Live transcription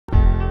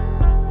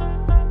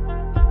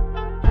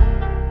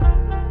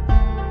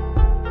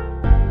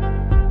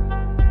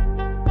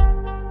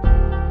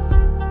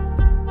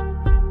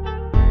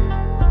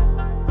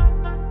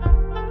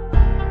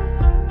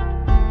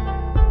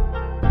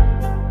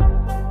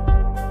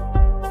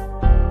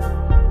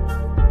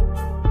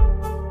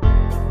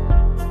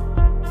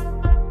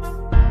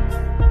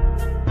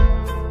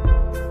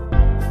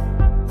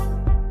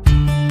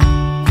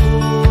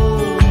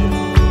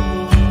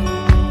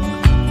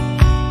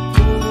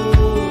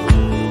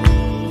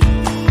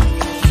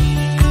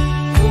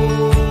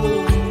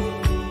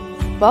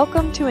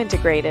Welcome to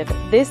Integrated.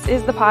 This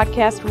is the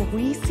podcast where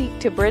we seek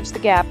to bridge the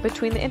gap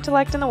between the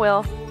intellect and the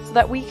will so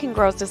that we can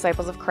grow as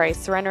disciples of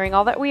Christ, surrendering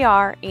all that we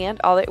are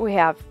and all that we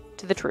have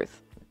to the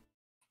truth.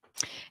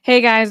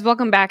 Hey guys,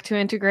 welcome back to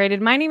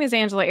Integrated. My name is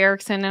Angela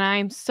Erickson, and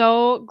I'm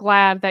so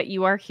glad that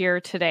you are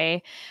here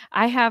today.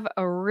 I have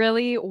a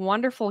really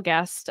wonderful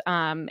guest,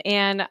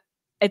 and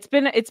it's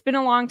been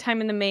a long time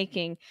in the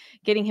making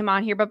getting him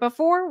on here. But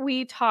before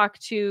we talk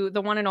to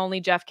the one and only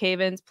Jeff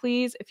Cavins,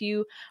 please, if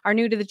you are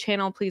new to the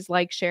channel, please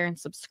like, share, and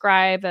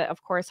subscribe. That,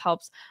 of course,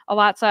 helps a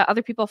lot so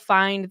other people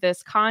find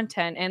this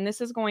content. And this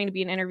is going to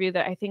be an interview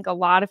that I think a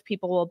lot of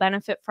people will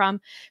benefit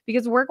from,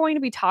 because we're going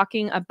to be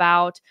talking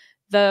about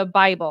the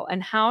Bible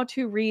and how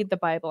to read the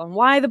Bible and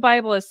why the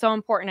Bible is so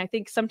important. I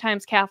think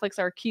sometimes Catholics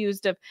are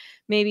accused of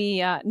maybe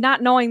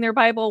not knowing their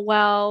Bible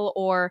well,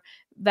 or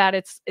that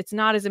it's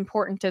not as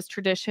important as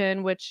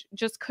tradition, which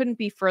just couldn't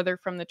be further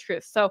from the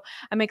truth. So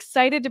I'm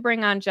excited to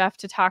bring on Jeff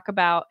to talk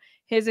about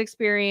his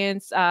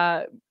experience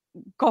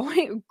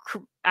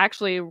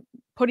actually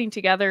putting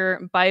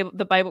together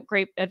the Bible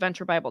Great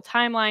Adventure Bible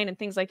timeline and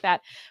things like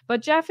that.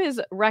 But Jeff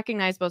is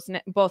recognized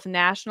both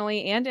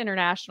nationally and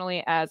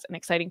internationally as an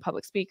exciting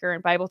public speaker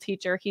and Bible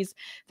teacher. He's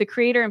the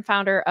creator and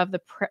founder of the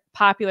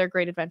popular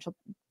Great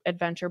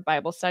Adventure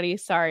Bible Study.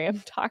 Sorry, I'm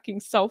talking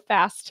so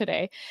fast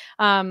today.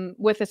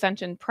 With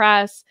Ascension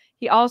Press.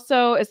 He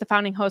also is the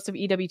founding host of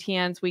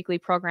EWTN's weekly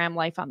program,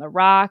 Life on the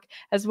Rock,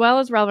 as well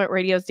as Relevant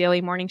Radio's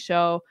daily morning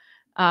show,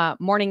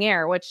 Morning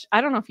Air, which I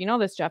don't know if you know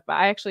this, Jeff, but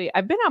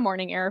I've been on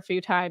Morning Air a few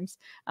times.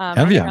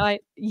 Have you?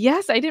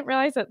 Yes, I didn't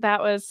realize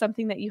that was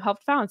something that you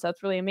helped found. So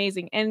that's really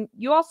amazing. And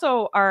you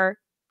also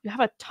you have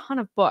a ton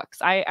of books.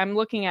 I'm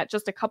looking at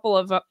just a couple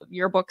of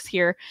your books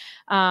here.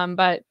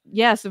 But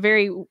yes, a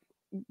very,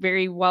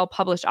 very well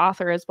published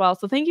author as well.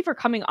 So thank you for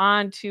coming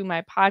on to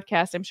my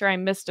podcast. I'm sure I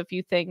missed a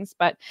few things,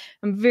 but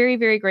I'm very,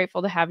 very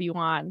grateful to have you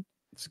on.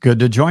 It's good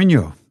to join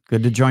you.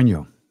 Good to join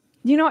you.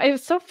 You know, it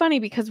was so funny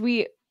because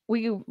we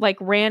like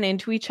ran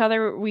into each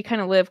other. We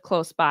kind of live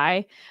close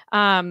by.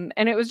 And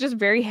it was just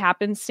very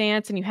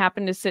happenstance. And you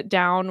happened to sit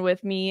down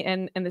with me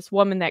and this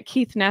woman that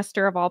Keith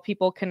Nestor of all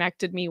people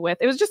connected me with.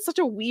 It was just such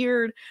a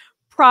weird,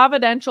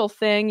 providential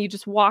thing. You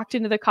just walked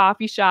into the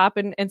coffee shop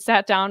and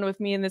sat down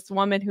with me and this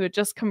woman who had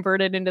just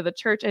converted into the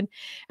church. And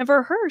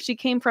for her, she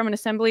came from an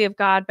Assembly of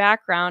God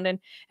background,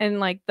 and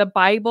like the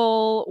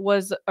Bible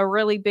was a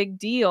really big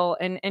deal.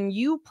 And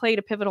you played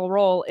a pivotal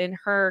role in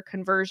her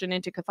conversion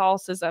into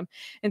Catholicism.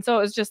 And so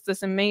it was just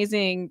this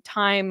amazing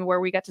time where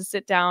we got to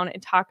sit down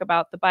and talk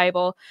about the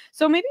Bible.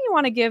 So maybe you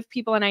want to give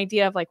people an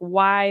idea of like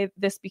why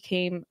this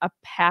became a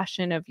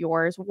passion of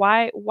yours.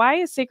 Why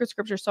is sacred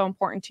scripture so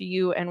important to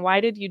you? And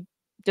why did you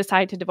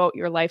decide to devote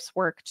your life's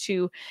work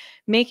to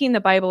making the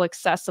Bible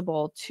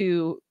accessible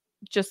to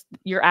just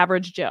your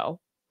average Joe?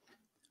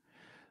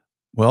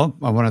 Well,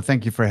 I want to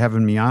thank you for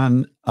having me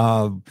on.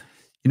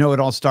 It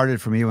all started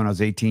for me when I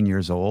was 18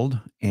 years old.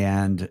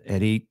 And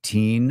at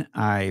 18,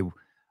 I'm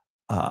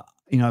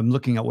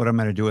looking at what I'm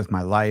going to do with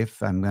my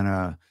life. I'm going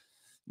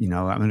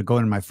to go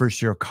into my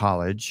first year of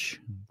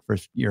college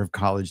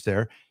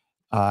there.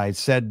 I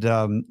said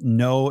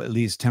no, at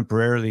least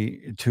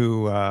temporarily,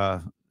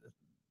 to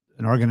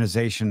an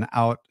organization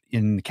out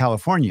in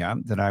California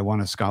that I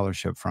won a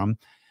scholarship from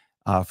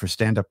for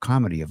stand-up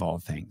comedy, of all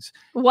things.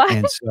 What?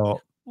 And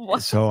so,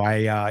 What? so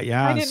I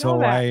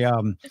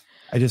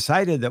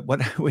decided that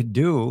what I would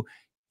do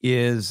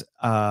is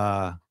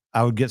I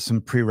would get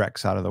some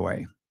prereqs out of the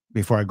way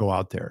before I go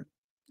out there.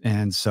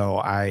 And so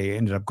I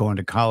ended up going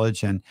to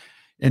college, and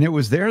it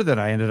was there that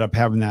I ended up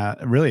having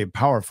that really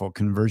powerful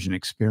conversion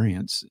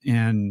experience.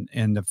 And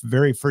the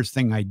very first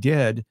thing I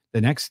did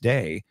the next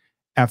day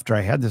after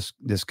I had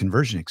this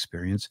conversion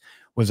experience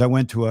was I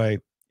went to a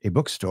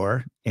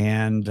bookstore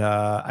and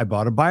I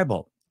bought a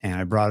Bible, and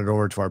I brought it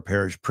over to our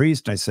parish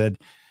priest. I said,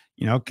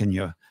 can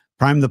you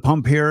prime the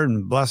pump here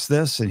and bless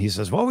this? And he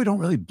says, well, we don't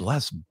really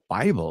bless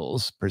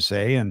Bibles per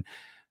se. And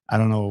I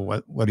don't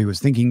know what he was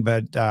thinking,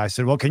 but I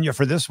said, well, can you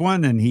for this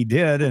one? And he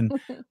did. And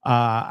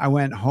I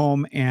went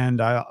home,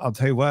 and I'll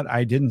tell you what,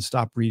 I didn't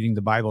stop reading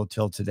the Bible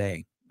till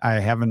today.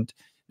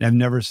 I've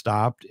never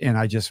stopped. And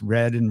I just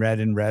read and read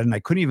and read. And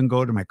I couldn't even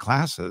go to my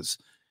classes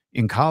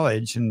in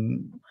college,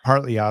 and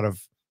partly out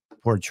of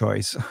poor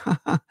choice.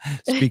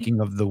 Speaking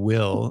of the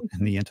will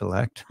and the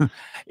intellect,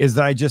 is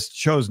that I just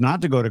chose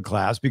not to go to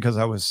class because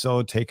I was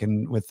so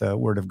taken with the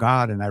Word of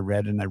God, and I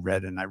read and I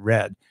read and I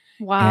read.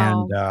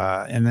 Wow.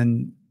 And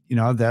then,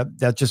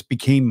 that just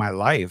became my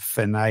life.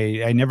 And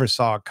I never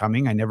saw it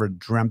coming. I never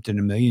dreamt in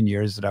a million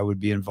years that I would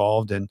be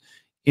involved in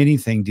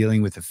anything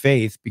dealing with the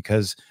faith,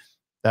 because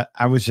that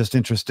I was just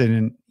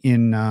interested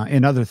in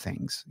other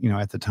things,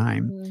 at the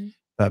time. Mm-hmm.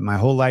 But my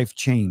whole life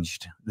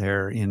changed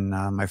there in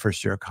my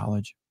first year of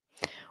college.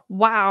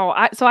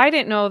 Wow. So I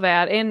didn't know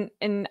that.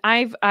 And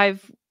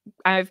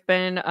I've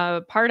been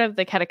a part of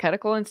the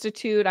Catechetical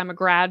Institute. I'm a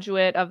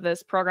graduate of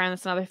this program.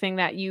 That's another thing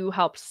that you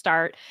helped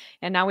start.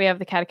 And now we have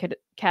the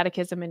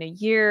catechism in a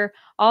year,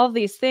 all of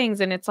these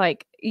things. And it's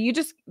like,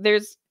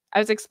 I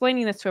was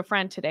explaining this to a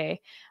friend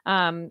today.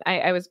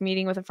 I was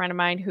meeting with a friend of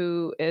mine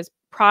who is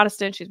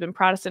Protestant. She's been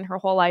Protestant her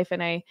whole life.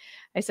 And I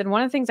said,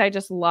 one of the things I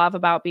just love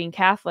about being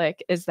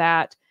Catholic is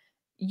that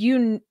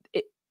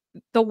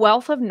the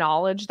wealth of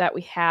knowledge that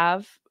we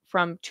have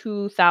from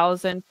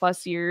 2000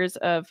 plus years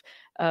of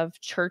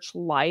church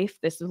life,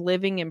 this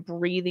living and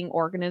breathing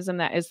organism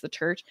that is the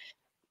church,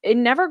 it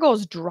never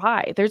goes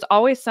dry. There's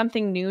always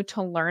something new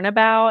to learn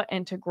about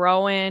and to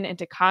grow in and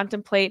to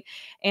contemplate.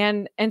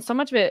 And so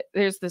much of it,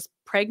 there's this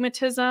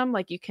pragmatism.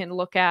 Like, you can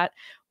look at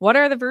what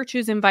are the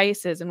virtues and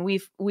vices, and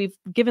we've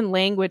given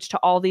language to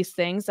all these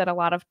things that a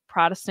lot of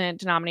Protestant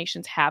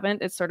denominations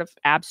haven't. It's sort of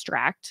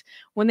abstract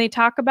when they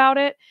talk about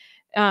it.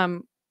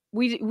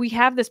 We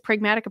have this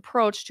pragmatic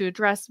approach to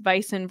address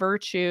vice and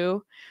virtue.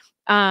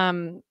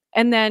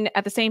 And then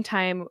at the same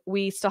time,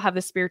 we still have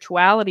the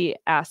spirituality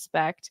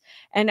aspect,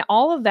 and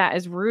all of that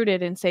is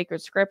rooted in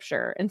sacred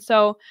scripture. And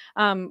so,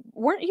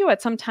 weren't you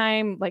at some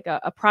time like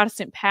a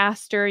Protestant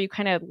pastor? You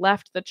kind of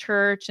left the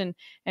church and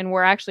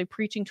were actually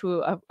preaching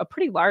to a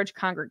pretty large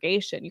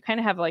congregation. You kind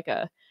of have like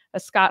a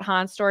Scott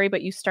Hahn story,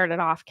 but you started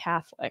off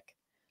Catholic.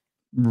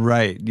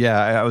 Right. Yeah.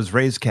 I was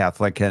raised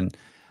Catholic, and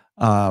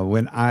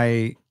when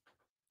I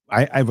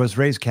was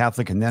raised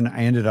Catholic, and then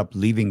I ended up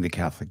leaving the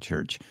Catholic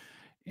Church.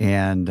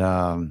 And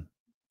when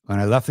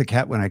I left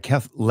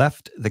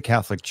left the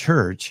Catholic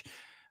Church,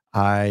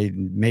 I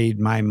made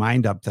my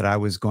mind up that I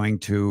was going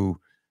to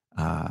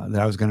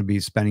be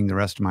spending the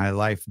rest of my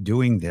life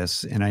doing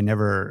this, and I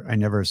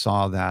never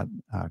saw that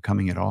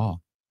coming at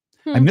all.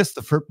 I Hmm. missed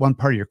the first one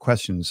part of your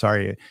question.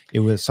 Sorry, it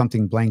was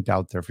something blanked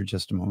out there for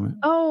just a moment.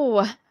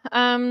 Oh,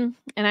 and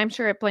I'm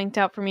sure it blanked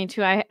out for me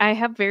too. I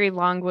have very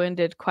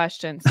long-winded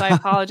questions, so I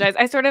apologize.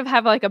 I sort of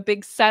have like a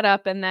big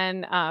setup and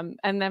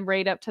then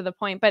right up to the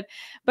point. But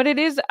it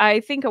is,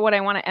 I think what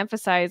I want to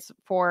emphasize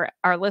for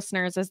our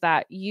listeners is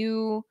that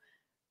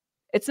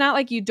it's not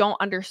like you don't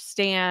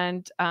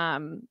understand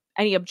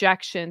any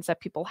objections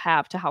that people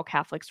have to how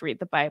Catholics read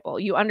the Bible.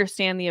 You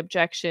understand the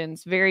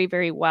objections very,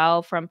 very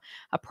well from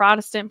a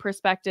Protestant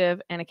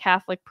perspective and a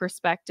Catholic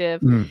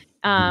perspective, Mm.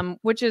 Mhm.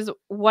 which is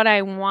what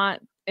I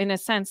want, in a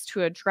sense,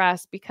 to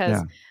address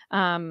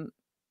um,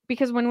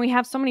 because when we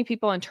have so many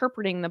people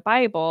interpreting the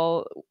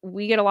Bible,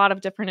 we get a lot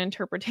of different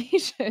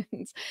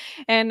interpretations,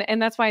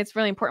 and that's why it's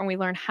really important we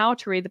learn how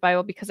to read the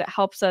Bible, because it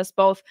helps us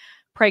both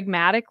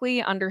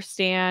pragmatically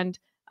understand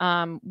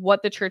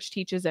what the church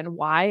teaches and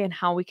why, and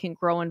how we can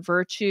grow in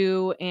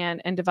virtue and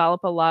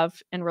develop a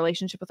love and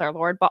relationship with our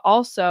Lord. But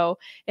also,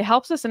 it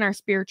helps us in our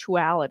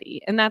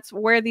spirituality, and that's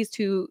where these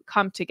two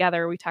come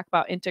together. We talk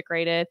about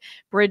integrated,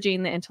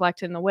 bridging the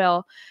intellect and the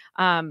will.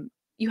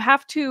 You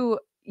have to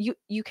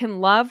you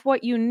can love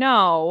what you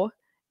know,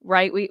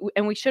 right?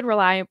 We should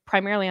rely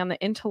primarily on the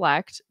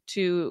intellect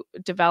to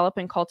develop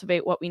and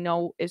cultivate what we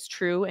know is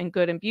true and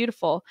good and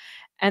beautiful.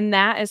 And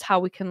that is how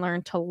we can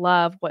learn to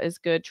love what is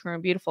good, true,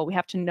 and beautiful. We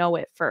have to know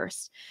it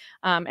first.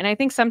 And I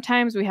think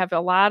sometimes we have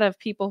a lot of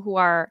people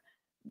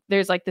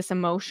there's like this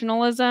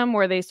emotionalism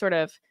where they sort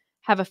of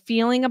have a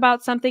feeling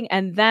about something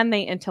and then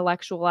they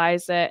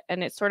intellectualize it,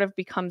 and it sort of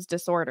becomes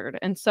disordered.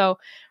 And so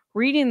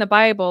reading the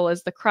Bible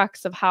is the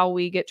crux of how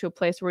we get to a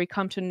place where we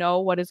come to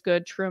know what is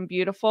good, true, and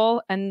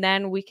beautiful. And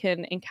then we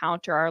can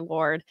encounter our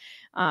Lord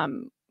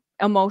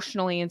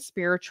emotionally and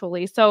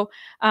spiritually. So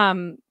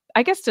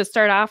I guess to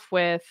start off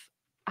with,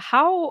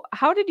 how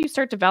did you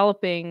start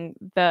developing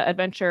the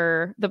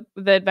adventure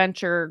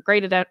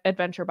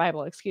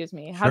Bible, excuse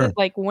me? Sure.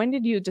 When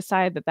did you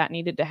decide that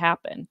needed to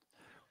happen?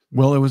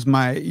 Well, it was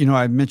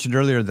I mentioned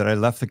earlier that I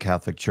left the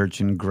Catholic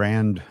Church in a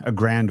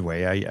grand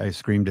way. I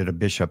screamed at a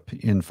bishop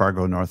in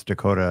Fargo, North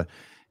Dakota,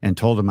 and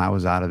told him I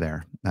was out of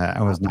there.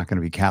 I was not going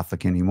to be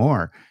Catholic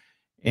anymore.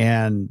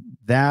 And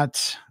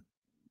that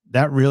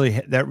really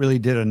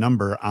did a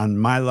number on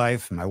my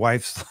life, my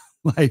wife's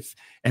life,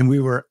 and we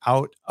were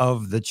out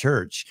of the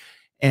church.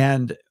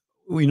 And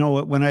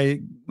when I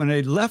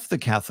left the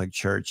Catholic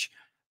Church,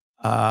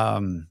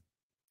 um,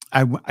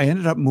 I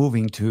ended up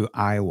moving to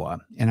Iowa,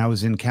 and I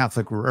was in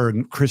Catholic or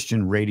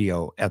Christian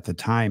radio at the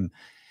time.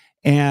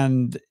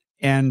 And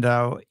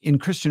in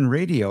Christian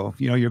radio,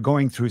 you're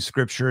going through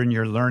scripture and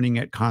you're learning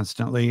it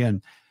constantly.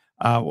 And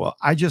well,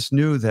 I just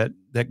knew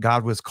that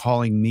God was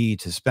calling me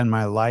to spend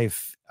my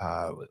life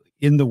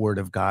in the Word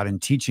of God and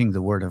teaching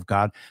the Word of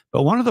God.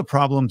 But one of the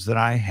problems that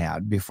I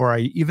had before I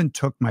even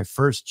took my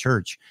first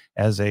church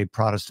as a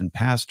Protestant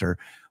pastor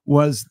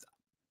was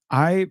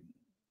I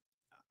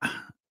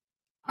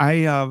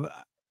I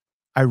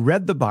I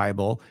read the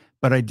Bible,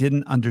 but I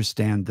didn't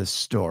understand the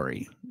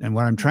story. And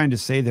what I'm trying to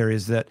say there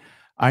is that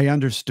I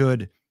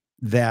understood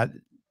that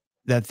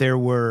there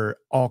were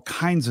all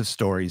kinds of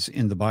stories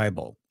in the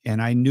Bible,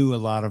 and I knew a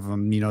lot of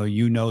them.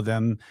 You know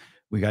them.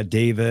 We got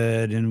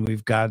David, and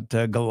we've got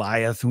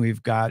Goliath, and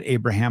we've got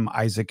Abraham,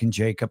 Isaac, and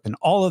Jacob, and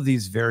all of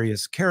these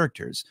various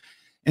characters.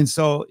 And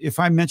so, if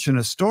I mention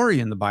a story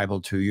in the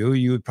Bible to you,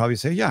 you would probably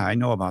say, "Yeah, I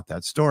know about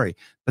that story."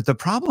 But the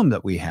problem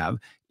that we have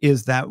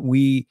is that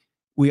we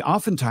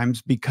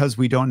oftentimes, because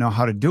we don't know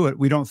how to do it,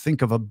 we don't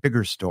think of a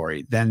bigger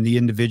story than the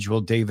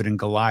individual David and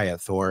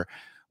Goliath,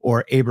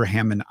 or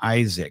Abraham and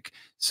Isaac.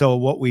 So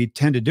what we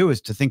tend to do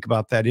is to think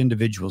about that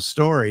individual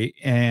story,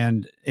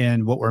 and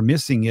what we're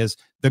missing is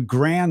the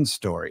grand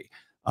story,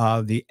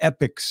 the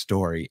epic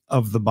story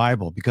of the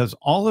Bible, because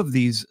all of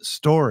these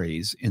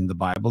stories in the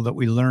Bible that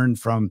we learn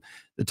from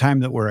the time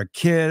that we're a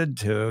kid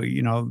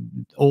to,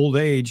 old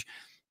age,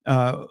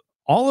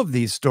 all of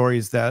these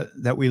stories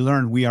that we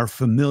learn, we are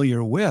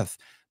familiar with.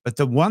 But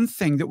the one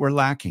thing that we're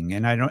lacking,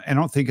 and I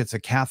don't think it's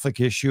a Catholic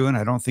issue, and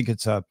I don't think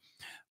it's a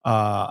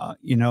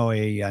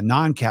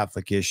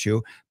non-Catholic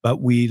issue,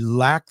 but we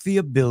lack the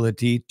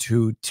ability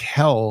to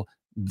tell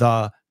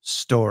the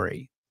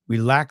story. We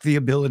lack the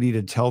ability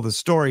to tell the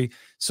story.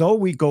 So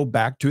we go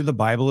back to the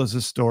Bible as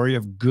a story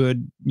of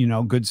good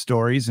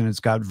stories, and it's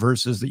got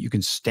verses that you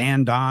can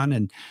stand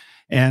on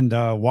and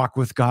walk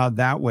with God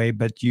that way.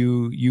 But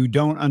you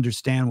don't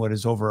understand what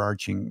his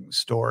overarching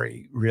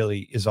story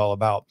really is all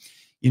about.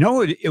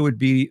 It would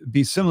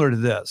be similar to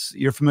this.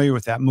 You're familiar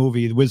with that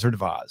movie, The Wizard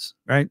of Oz,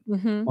 right?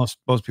 Mm-hmm. Most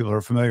people are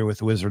familiar with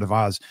The Wizard of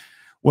Oz.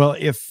 Well,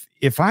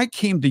 if I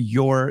came to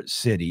your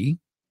city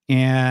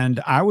and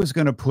I was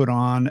going to put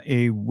on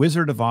a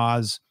Wizard of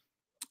Oz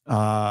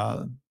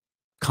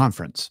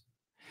conference,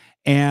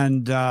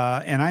 and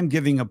I'm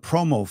giving a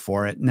promo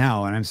for it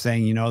now, and I'm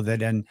saying,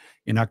 that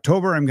in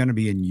October I'm going to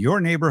be in your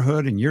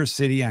neighborhood, in your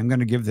city. I'm going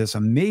to give this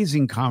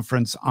amazing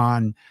conference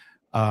on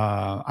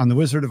the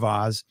Wizard of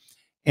Oz.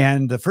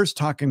 And the first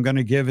talk I'm going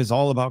to give is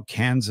all about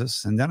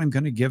Kansas. And then I'm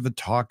going to give a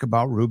talk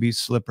about ruby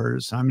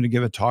slippers. I'm going to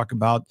give a talk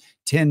about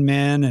Tin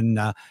Men. And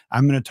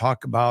I'm going to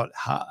talk about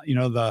how,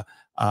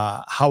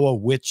 how a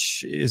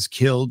witch is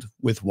killed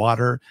with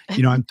water,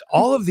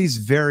 all of these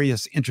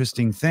various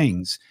interesting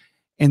things.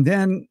 And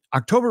then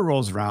October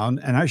rolls around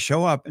and I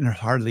show up and there's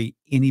hardly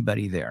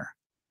anybody there.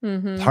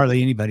 Mm-hmm.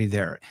 Hardly anybody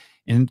there.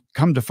 And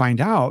come to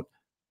find out,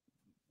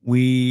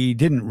 we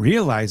didn't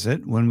realize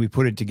it when we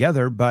put it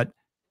together, but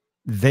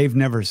they've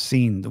never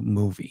seen the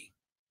movie.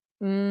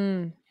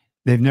 Mm.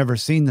 They've never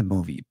seen the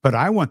movie, but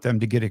I want them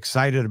to get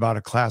excited about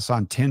a class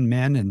on Tin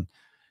Men and,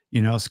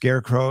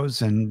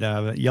 scarecrows and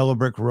Yellow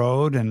Brick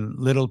Road and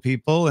little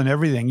people and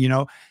everything,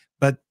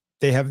 but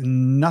they have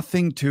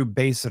nothing to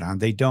base it on.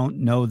 They don't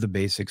know the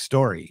basic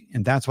story.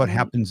 And that's what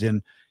happens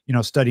in,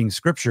 studying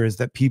scripture, is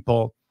that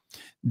people,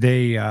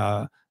 they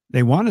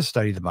want to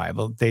study the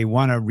Bible. They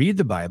want to read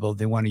the Bible.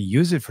 They want to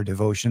use it for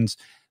devotions,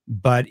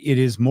 but it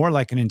is more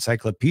like an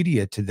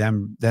encyclopedia to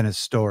them than a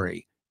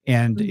story.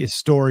 And a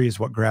story is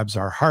what grabs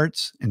our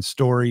hearts, and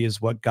story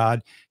is what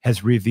God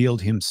has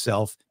revealed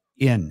himself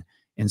in.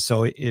 And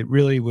so it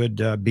really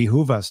would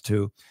behoove us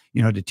to,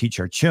 to teach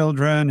our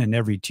children, and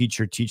every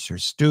teacher teach their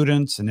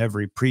students, and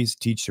every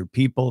priest teach their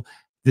people.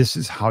 This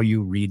is how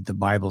you read the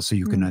Bible so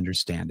you can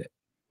understand it.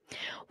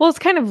 Well, it's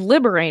kind of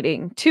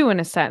liberating too, in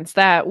a sense,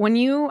 that when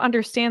you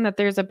understand that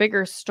there's a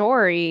bigger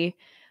story,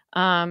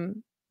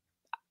 you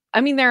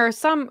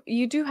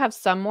do have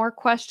some more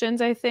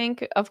questions, I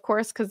think, of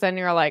course, because then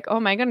you're like, oh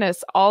my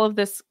goodness, all of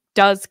this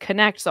does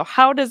connect. So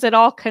how does it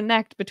all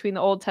connect between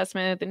the Old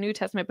Testament and the New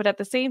Testament? But at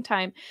the same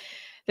time,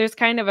 there's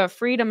kind of a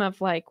freedom of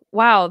like,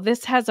 wow,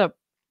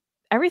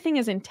 everything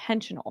is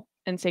intentional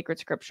in sacred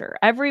scripture.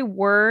 Every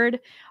word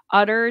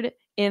uttered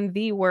in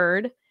the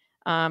word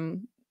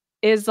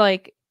is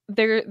like,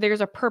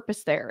 there's a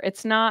purpose there.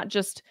 It's not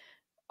just,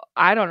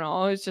 I don't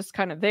know, it's just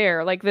kind of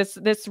there. Like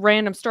this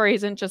random story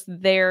isn't just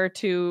there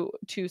to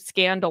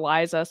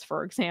scandalize us,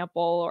 for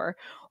example,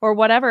 or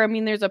whatever. I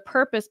mean, there's a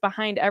purpose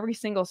behind every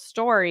single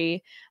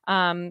story.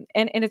 And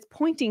it's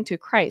pointing to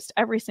Christ.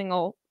 Every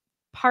single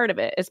part of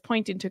it is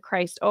pointing to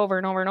Christ over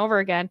and over and over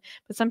again,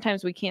 but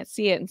sometimes we can't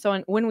see it. And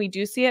so when we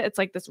do see it, it's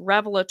like this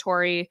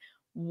revelatory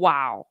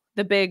wow,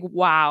 the big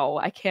wow.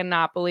 I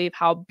cannot believe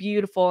how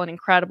beautiful and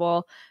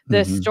incredible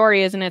this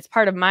story is. And it's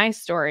part of my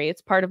story.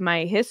 It's part of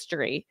my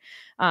history,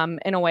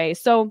 in a way.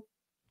 So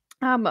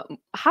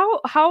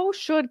how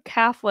should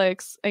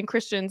Catholics and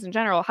Christians in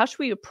general, how should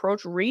we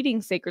approach reading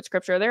sacred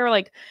scripture? There are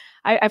like,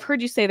 I've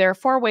heard you say there are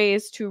 4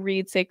 ways to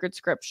read sacred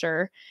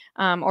scripture,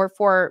 or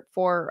for,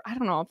 I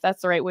don't know if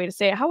that's the right way to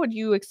say it. How would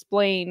you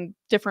explain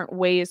different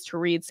ways to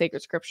read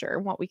sacred scripture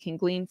and what we can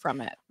glean from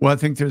it? Well, I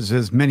think there's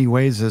as many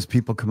ways as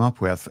people come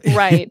up with.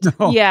 Right.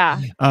 Yeah.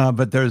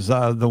 But there's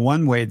the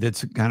one way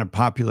that's kind of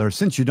popular,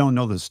 since you don't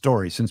know the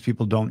story, since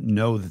people don't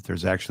know that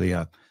there's actually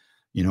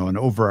an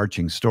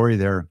overarching story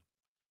there.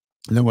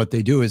 And then what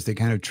they do is they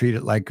kind of treat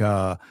it like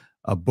a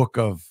book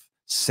of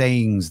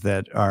sayings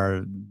that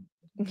are,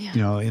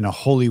 in a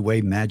holy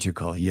way,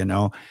 magical,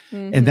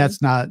 and that's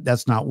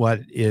not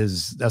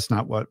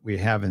what we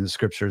have in the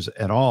scriptures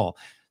at all.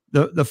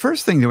 The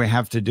first thing that we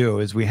have to do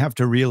is we have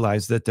to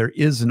realize that there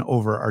is an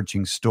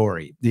overarching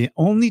story. The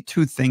only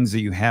 2 things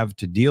that you have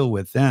to deal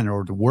with then,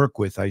 or to work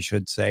with, I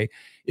should say,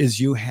 is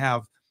you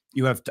have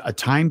a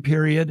time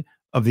period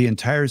of the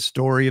entire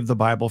story of the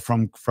Bible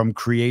from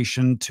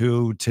creation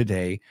to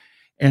today.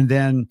 And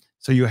then,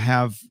 so you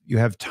have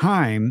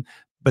time,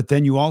 but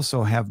then you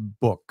also have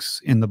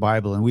books in the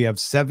Bible. And we have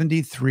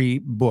 73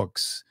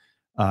 books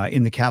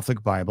in the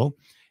Catholic Bible.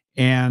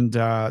 And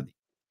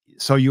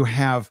so you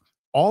have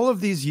all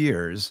of these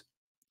years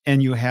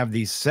and you have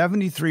these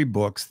 73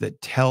 books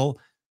that tell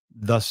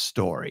the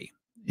story.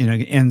 It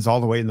ends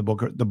all the way in the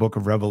book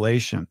of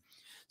Revelation.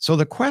 So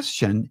the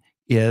question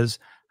is,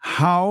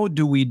 how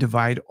do we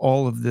divide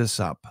all of this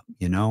up?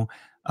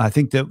 I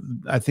think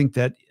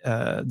that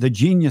the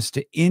genius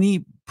to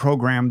any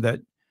program that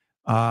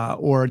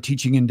or a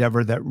teaching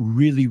endeavor that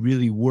really,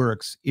 really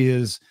works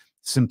is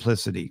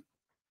simplicity.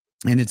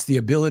 And it's the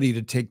ability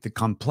to take the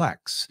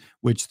complex,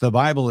 which the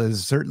Bible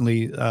is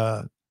certainly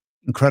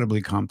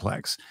incredibly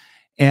complex,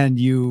 and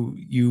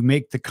you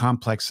make the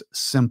complex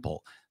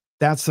simple.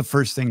 That's the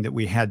first thing that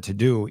we had to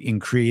do in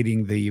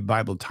creating the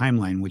Bible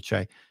timeline, which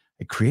I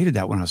created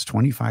that when I was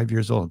 25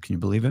 years old. Can you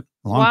believe it?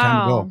 A long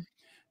time ago, Wow.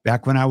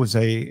 back when I was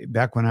a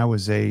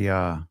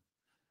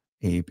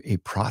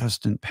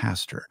Protestant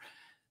pastor.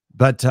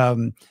 But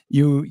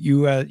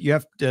you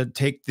have to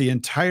take the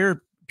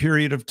entire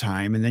period of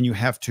time, and then you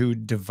have to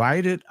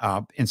divide it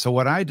up. And so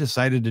what I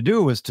decided to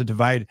do was to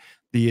divide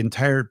the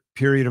entire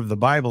period of the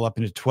Bible up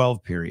into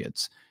 12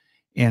 periods.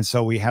 And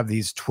so we have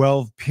these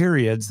 12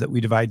 periods that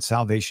we divide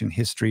salvation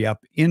history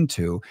up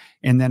into,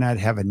 and then I'd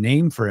have a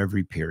name for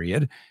every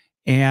period,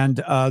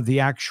 and the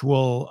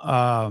actual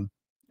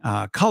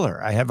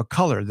color. I have a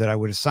color that I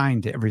would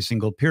assign to every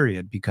single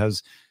period,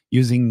 because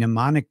using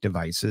mnemonic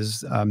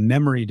devices,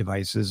 memory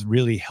devices,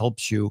 really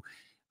helps you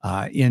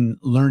in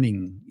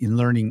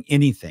learning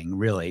anything,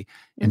 really.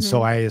 And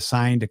so I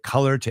assigned a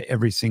color to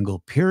every single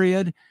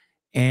period.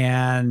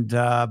 And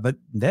but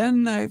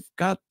then I've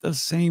got the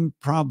same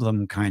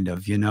problem, kind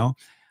of.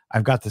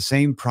 I've got the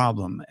same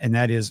problem, and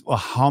that is, well,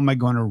 how am I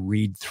going to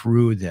read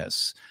through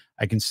this?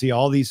 I can see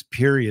all these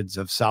periods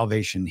of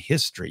salvation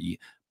history,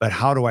 but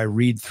how do I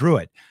read through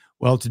it?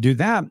 Well, to do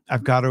that,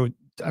 I've got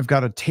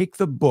to take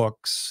the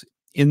books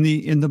in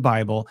the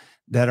Bible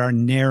that are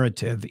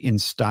narrative in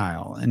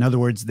style. In other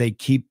words, they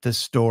keep the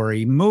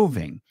story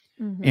moving.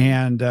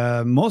 And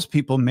most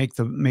people make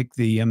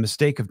the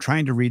mistake of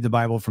trying to read the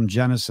Bible from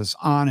Genesis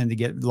on, and they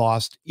get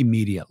lost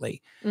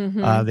immediately.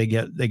 They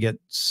get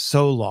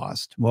so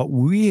lost. What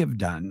we have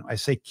done,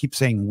 keep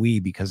saying we,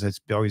 because it's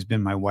always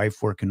been my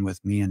wife working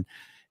with me,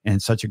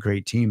 and such a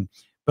great team.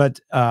 But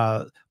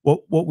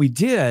what we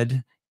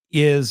did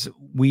is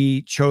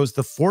we chose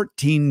the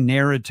 14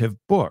 narrative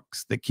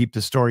books that keep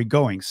the story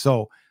going.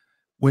 So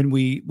when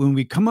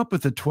we come up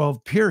with the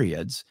 12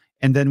 periods,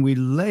 and then we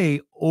lay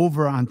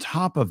over on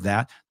top of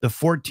that the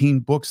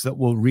 14 books that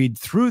will read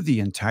through the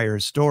entire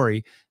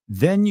story,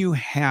 then you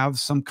have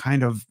some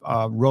kind of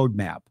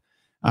roadmap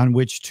on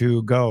which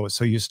to go.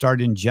 So you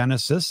start in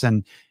Genesis,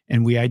 and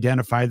we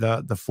identify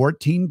the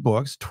 14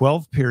 books,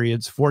 12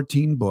 periods,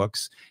 14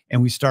 books,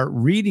 and we start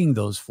reading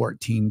those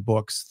 14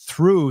 books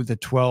through the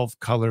 12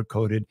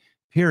 color-coded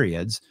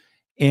periods.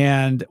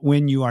 And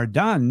when you are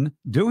done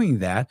doing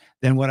that,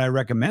 then what I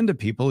recommend to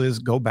people is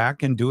go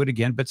back and do it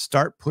again, but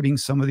start putting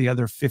some of the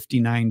other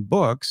 59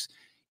 books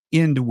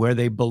into where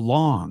they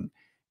belong,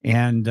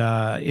 and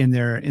in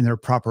their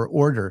proper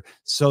order,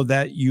 so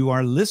that you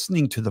are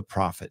listening to the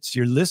prophets,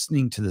 you're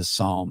listening to the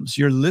Psalms,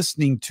 you're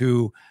listening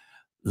to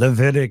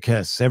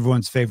Leviticus,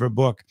 everyone's favorite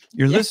book.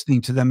 You're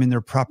listening to them in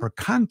their proper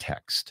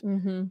context.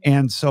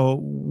 And so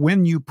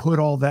when you put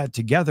all that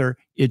together,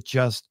 it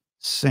just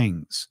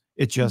sings.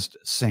 It just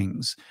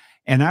sings.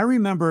 And I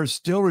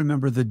still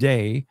remember the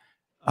day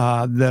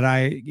that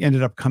I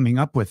ended up coming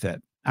up with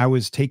it. I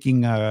was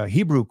taking a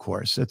Hebrew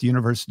course at the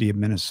University of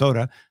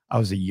Minnesota. I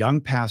was a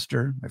young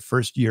pastor, my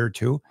first year or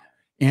two.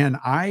 And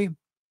I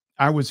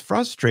was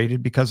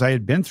frustrated because I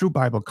had been through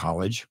Bible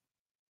college.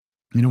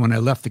 When I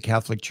left the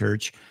Catholic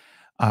Church,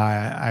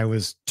 I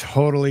was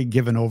totally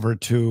given over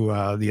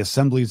to the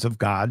Assemblies of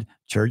God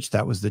Church.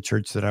 That was the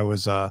church that I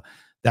was.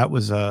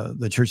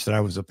 The church that I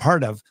was a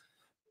part of.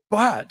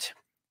 But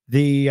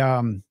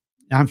I'm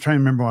trying to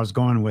remember where I was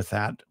going with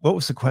that. What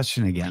was the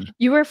question again?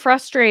 You were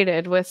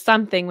frustrated with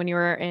something when you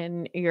were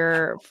in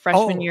your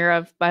freshman year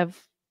of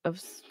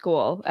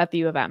school at the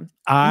U of M.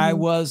 I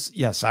was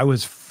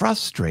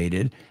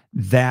frustrated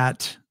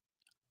that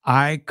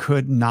I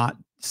could not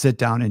sit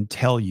down and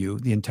tell you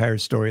the entire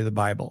story of the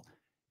Bible.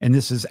 And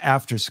this is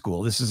after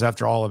school. This is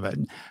after all of it.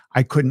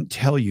 I couldn't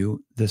tell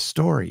you the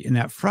story, and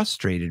that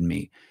frustrated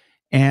me.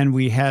 And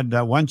we had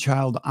one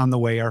child on the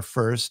way, our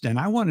first, and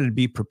I wanted to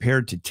be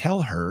prepared to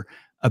tell her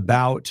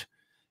about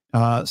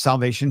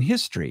salvation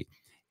history.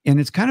 And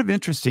it's kind of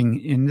interesting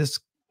in this,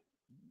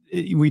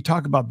 we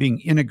talk about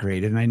being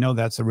integrated, and I know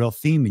that's a real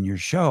theme in your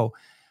show,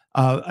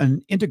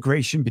 an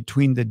integration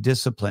between the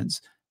disciplines.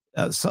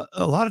 So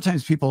a lot of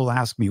times people will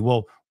ask me,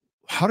 well,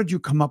 how did you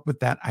come up with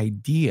that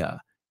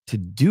idea to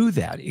do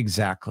that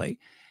exactly?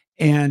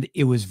 And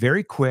it was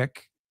very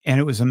quick, and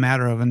it was a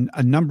matter of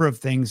a number of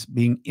things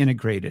being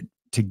integrated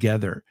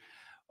together.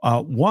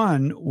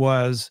 One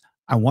was,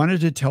 I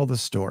wanted to tell the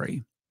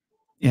story,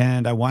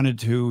 and I wanted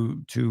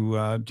to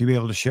be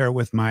able to share it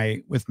with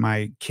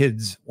my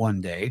kids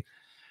one day,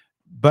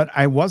 but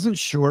I wasn't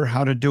sure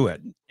how to do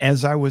it.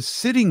 As I was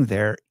sitting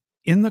there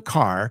in the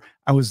car,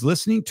 I was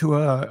listening to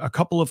a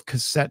couple of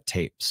cassette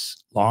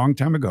tapes, long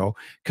time ago,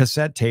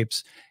 cassette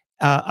tapes,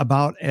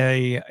 about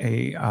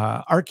a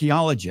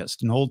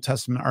archaeologist, an Old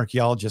Testament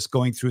archaeologist,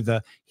 going through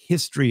the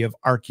history of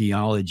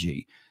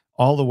archaeology,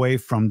 all the way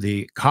from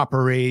the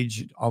Copper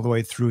Age, all the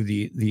way through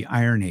the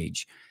Iron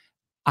Age.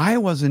 I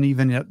wasn't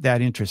even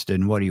that interested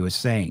in what he was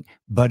saying,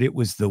 but it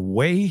was the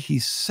way he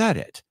said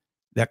it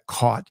that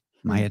caught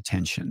my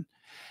attention.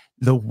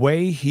 The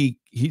way he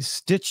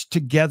stitched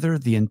together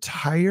the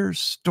entire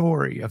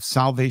story of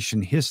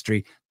salvation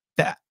history.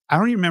 That I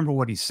don't even remember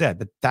what he said,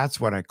 but that's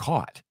what I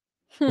caught,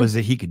 was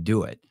that he could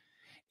do it.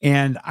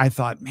 And I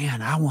thought,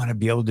 man, I want to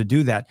be able to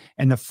do that.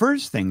 And the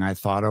first thing I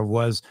thought of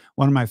was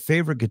one of my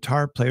favorite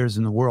guitar players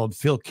in the world,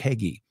 Phil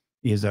Keaggy.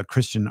 He is a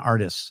Christian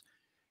artist.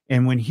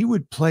 And when he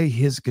would play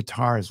his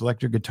guitar, his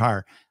electric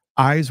guitar,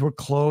 eyes were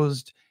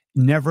closed,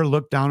 never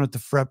looked down at the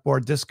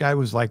fretboard. This guy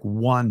was like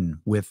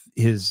one with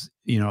his,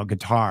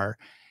 guitar.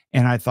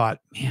 And I thought,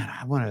 man,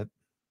 I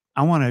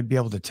want to be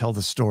able to tell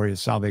the story of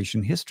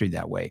salvation history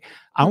that way.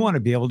 I want to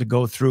be able to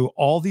go through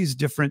all these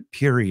different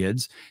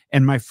periods.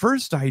 And my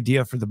first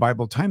idea for the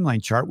Bible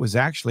timeline chart was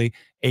actually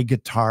a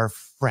guitar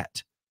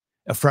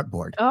a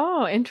fretboard.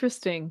 Oh,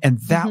 interesting. And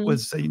that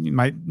was, you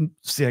might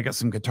see, I got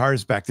some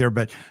guitars back there,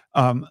 but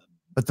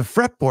the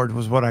fretboard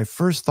was what I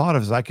first thought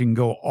of, as I can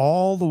go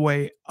all the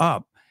way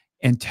up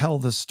and tell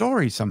the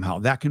story somehow.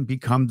 That can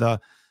become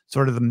the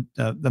sort of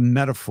the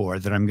metaphor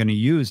that I'm going to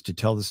use to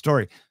tell the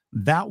story.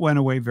 That went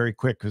away very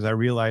quick because I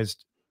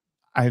realized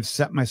I have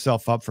set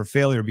myself up for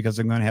failure, because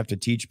I'm going to have to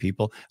teach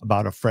people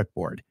about a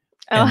fretboard.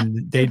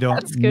 And they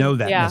don't know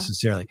that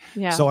necessarily.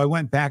 Yeah. So I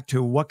went back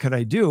to, what could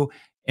I do?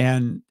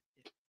 And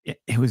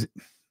it was,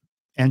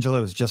 Angela,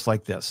 it was just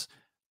like this.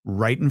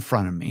 Right in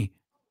front of me,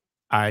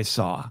 I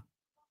saw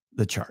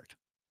the chart.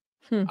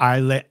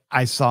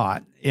 I saw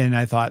it, and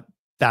I thought,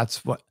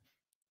 that's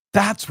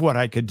what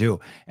I could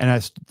do. And I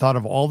thought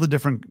of all the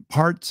different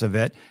parts of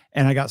it,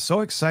 and I got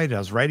so excited. I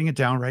was writing it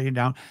down,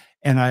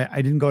 and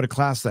I didn't go to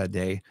class that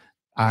day.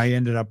 I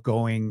ended up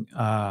going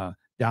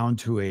down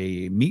to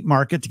a meat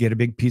market to get a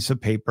big piece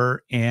of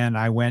paper, and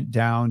I went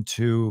down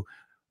to,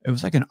 it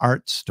was like an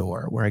art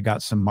store where I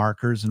got some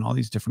markers and all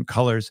these different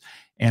colors.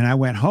 And I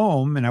went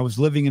home, and I was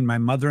living in my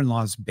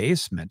mother-in-law's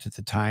basement at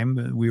the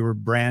time. We were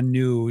brand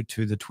new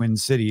to the Twin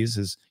Cities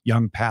as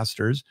young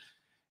pastors.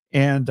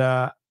 And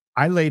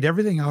I laid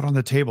everything out on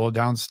the table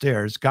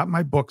downstairs, got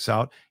my books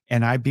out,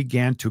 and I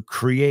began to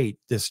create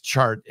this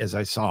chart as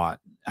I saw it,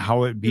 how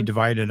it would be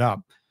divided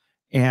up.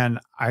 And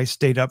I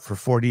stayed up for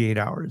 48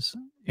 hours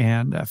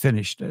and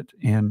finished it.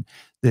 And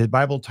the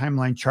Bible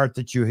timeline chart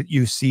that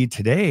you see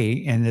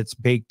today, and it's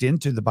baked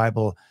into the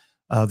Bible,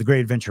 the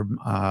Great Adventure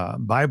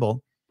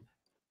Bible,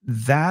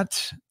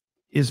 that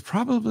is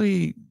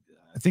probably,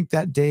 I think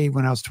that day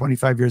when I was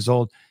 25 years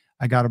old,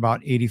 I got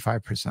about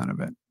 85% of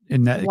it.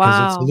 And that, because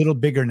it's a little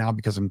bigger now,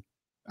 because I'm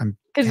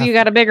because you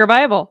got a bigger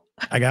Bible.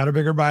 I got a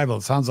bigger Bible.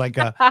 It sounds like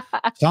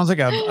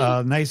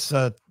a nice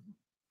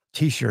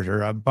t-shirt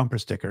or a bumper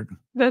sticker.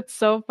 That's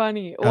so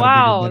funny. Got a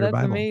Wow, bigger that's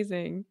Bible.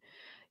 amazing.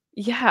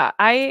 Yeah,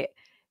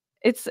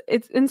 it's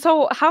and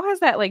so how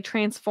has that like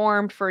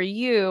transformed for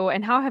you,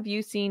 and how have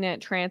you seen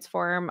it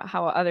transform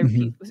how other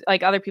people,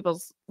 like other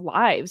people's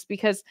lives?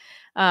 Because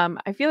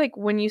I feel like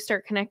when you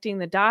start connecting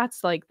the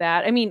dots like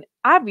that, I mean,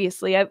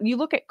 obviously you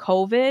look at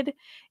COVID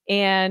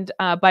and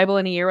Bible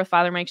in a Year with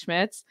Father Mike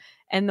Schmitz,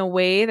 and the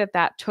way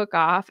that took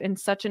off in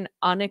such an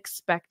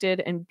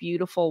unexpected and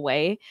beautiful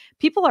way.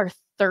 People are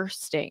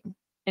thirsting,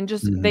 and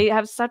just they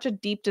have such a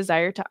deep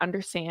desire to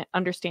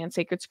understand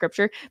sacred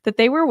scripture, that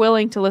they were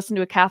willing to listen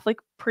to a Catholic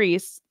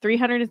priest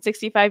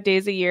 365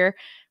 days a year,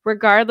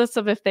 regardless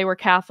of if they were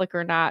Catholic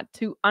or not,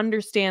 to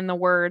understand the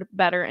word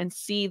better and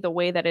see the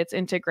way that it's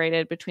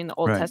integrated between the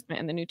Old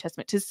Testament and the New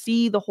Testament, to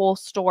see the whole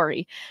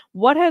story.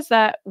 What has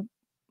that,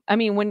 I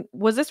mean, when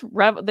was this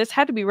this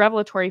had to be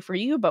revelatory for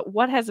you, but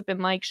what has it been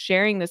like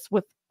sharing this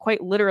with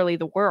quite literally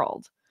the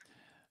world?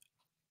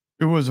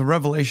 It was a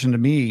revelation to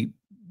me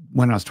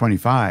when I was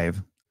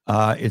 25.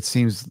 It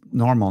seems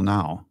normal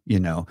now,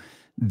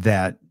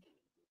 that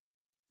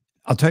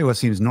I'll tell you what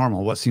seems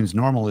normal. What seems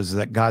normal is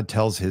that God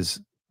tells his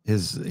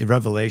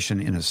revelation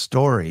in a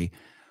story.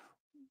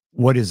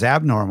 What is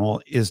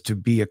abnormal is to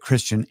be a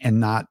Christian and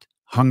not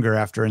hunger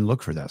after and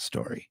look for that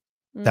story.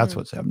 That's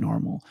what's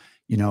abnormal,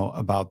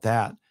 about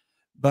that.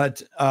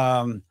 But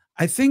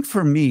I think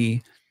for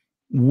me,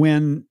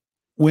 when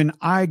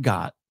I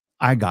got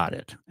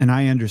it, and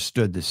I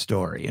understood the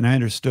story, and I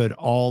understood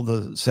all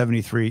the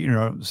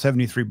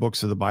 73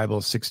 books of the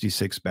Bible,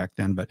 66 back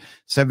then, but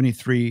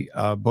 73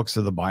 books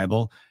of the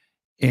Bible.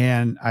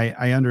 And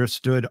I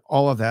understood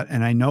all of that.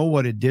 And I know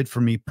what it did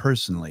for me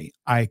personally.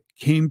 I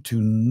came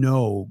to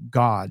know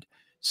God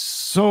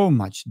so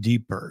much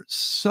deeper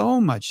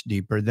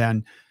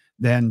than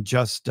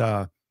just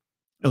a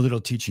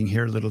little teaching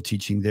here, a little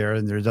teaching there.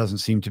 And there doesn't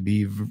seem to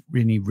be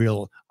any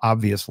real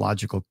obvious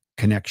logical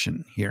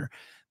connection here.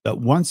 But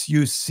once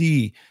you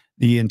see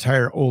the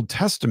entire Old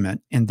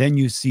Testament, and then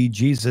you see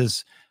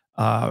Jesus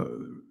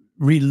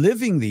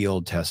reliving the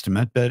Old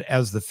Testament, but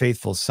as the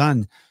faithful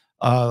son,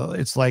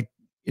 it's like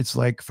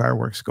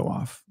fireworks go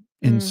off.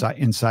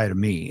 inside of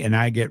me, and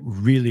I get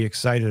really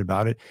excited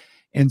about it.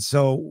 And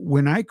so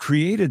when I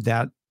created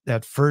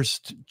that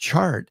first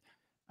chart,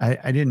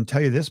 I didn't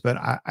tell you this, but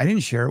I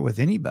didn't share it with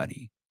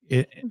anybody.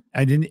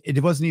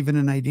 It wasn't even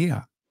an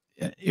idea.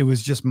 It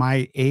was just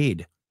my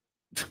aid.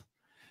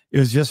 It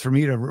was just for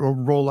me to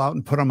roll out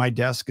and put on my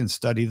desk and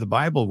study the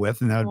Bible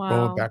with, and then I'd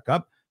roll it Wow. back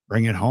up,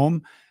 bring it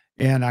home.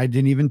 And I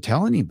didn't even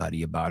tell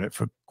anybody about it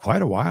for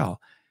quite a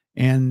while.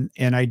 And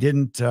I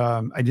didn't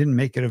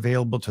make it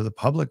available to the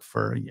public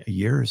for a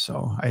year or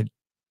so.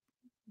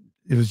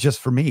 It was just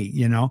for me,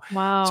 you know? So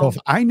Wow. if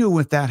I knew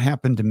what that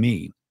happened to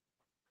me,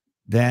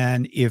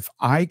 then if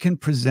I can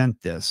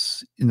present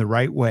this in the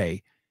right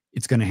way,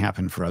 it's going to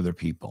happen for other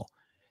people.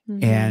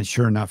 And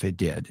sure enough, it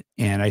did.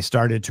 And I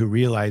started to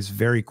realize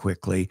very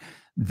quickly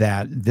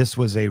that this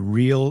was a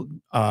real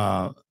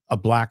a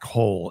black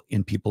hole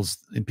in people's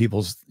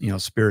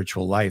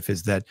spiritual life,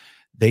 is that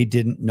they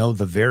didn't know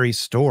the very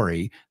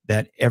story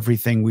that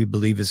everything we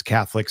believe as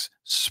Catholics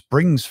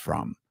springs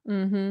from.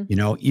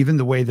 Mm-hmm. Even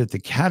the way that the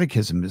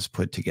catechism is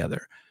put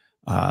together.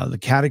 The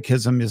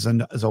catechism is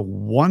a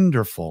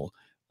wonderful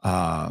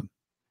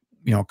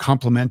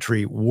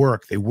complementary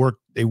work. They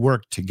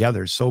work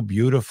together so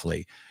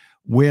beautifully.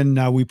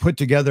 When we put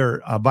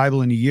together a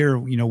Bible in a year,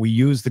 we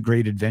use the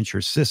Great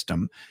Adventure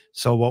system.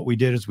 So what we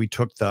did is we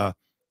took the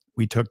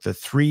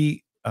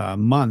 3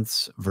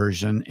 months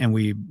version, and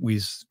we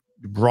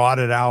brought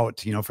it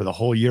out, for the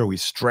whole year. We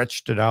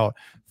stretched it out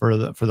for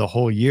the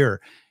whole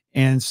year.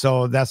 And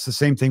so that's the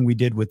same thing we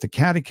did with the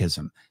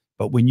catechism.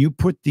 But when you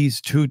put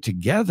these two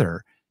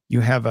together,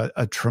 you have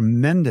a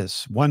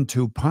tremendous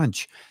 1-2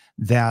 punch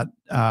that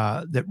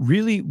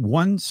really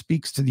one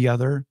speaks to the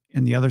other,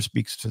 and the other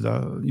speaks to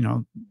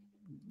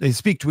they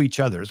speak to each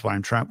other, is what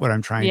I'm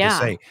trying to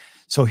say.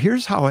 So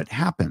here's how it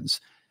happens.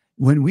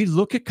 When we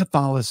look at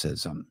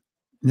Catholicism,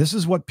 this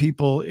is what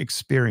people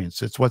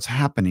experience. It's what's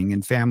happening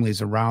in families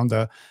around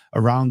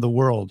the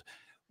world.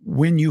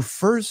 When you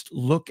first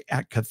look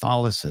at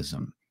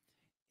Catholicism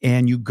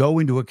and you go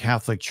into a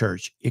Catholic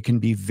church, it can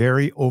be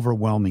very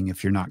overwhelming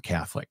if you're not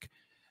Catholic.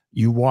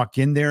 You walk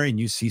in there and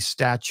you see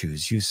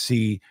statues, you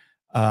see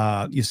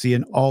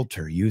an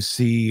altar, you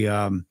see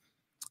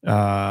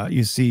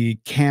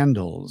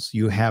candles,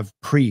 you have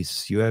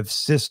priests, you have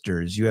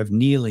sisters, you have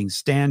kneeling,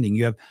 standing,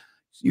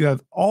 you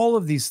have all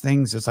of these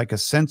things. It's like a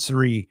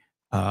sensory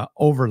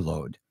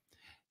overload.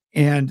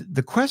 And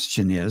the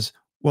question is,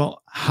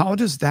 well, how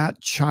does that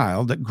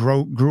child that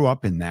grew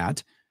up in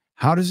that,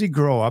 how does he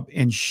grow up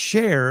and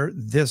share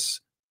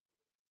this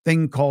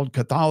thing called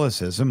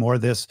Catholicism, or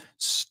this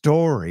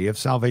story of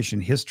salvation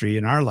history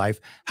in our life?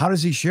 How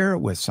does he share it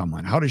with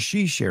someone? How does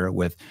she share it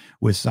with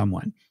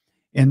someone?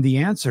 And the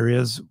answer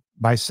is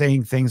by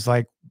saying things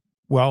like,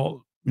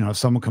 well, if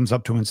someone comes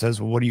up to him and says,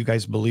 well, what do you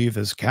guys believe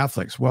as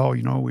Catholics? Well,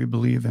 we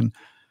believe in,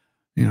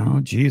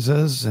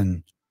 Jesus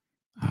and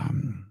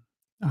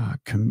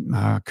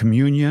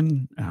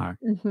communion.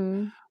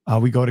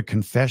 We go to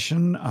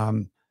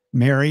confession.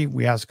 Mary,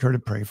 we ask her to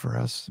pray for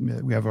us.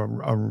 We have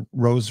a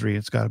rosary.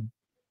 It's got a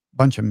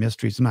bunch of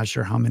mysteries. I'm not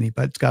sure how many,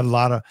 but it's got a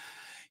lot of,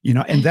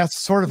 and that's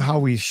sort of how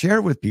we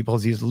share with people,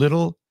 is these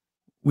little,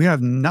 we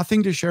have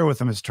nothing to share with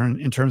them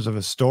in terms of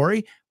a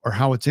story or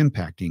how it's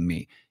impacting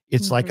me.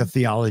 It's like a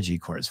theology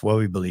course. Well,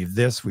 we believe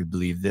this, and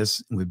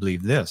we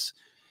believe this.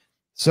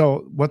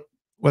 So what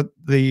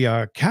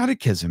the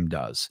catechism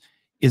does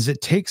is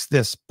it takes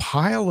this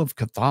pile of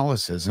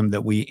Catholicism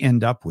that we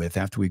end up with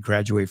after we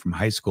graduate from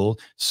high school.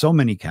 So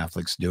many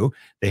Catholics do.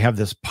 They have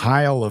this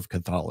pile of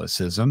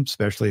Catholicism,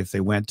 especially if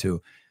they went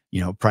to,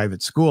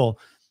 private school.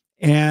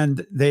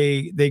 And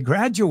they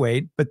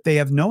graduate, but they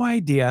have no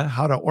idea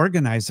how to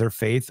organize their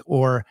faith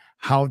or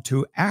how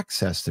to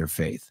access their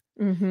faith.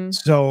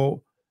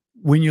 So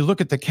when you look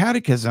at the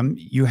catechism,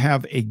 you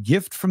have a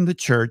gift from the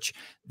church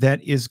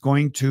that is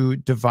going to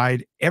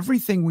divide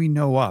everything we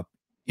know up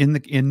in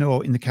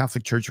the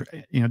Catholic Church,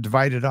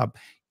 divided up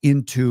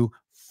into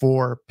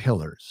 4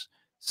 pillars.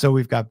 So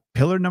we've got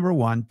pillar number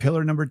 1,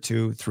 pillar number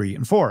 2, 3,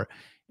 and 4.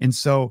 And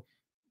so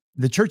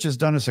the church has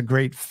done us a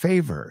great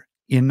favor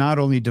in not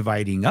only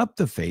dividing up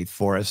the faith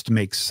for us to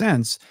make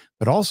sense,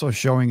 but also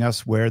showing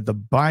us where the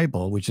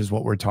Bible, which is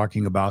what we're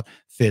talking about,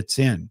 fits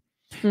in.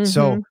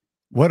 So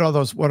what are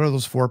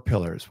those 4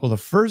 pillars? Well, the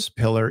first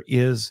pillar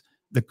is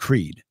the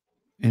creed.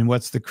 And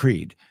what's the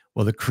creed?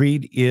 Well, the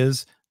creed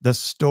is the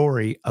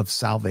story of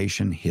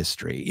salvation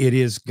history. It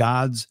is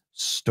God's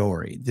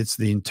story. It's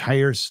the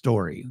entire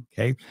story.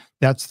 Okay.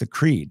 That's the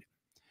creed.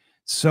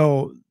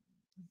 So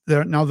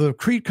now the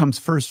creed comes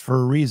first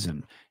for a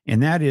reason.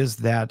 And that is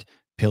that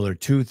pillar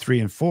 2,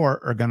 3, and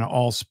 4 are going to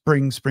all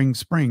spring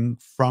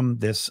from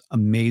this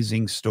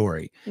amazing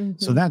story.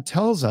 So that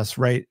tells us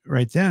right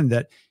then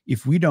that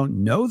if we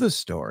don't know the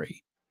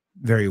story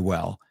very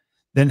well,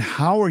 then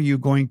how are you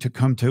going to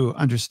come to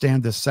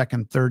understand the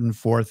second, third, and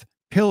fourth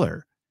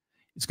pillar?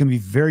 It's going to be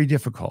very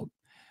difficult.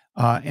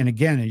 And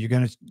again,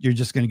 you're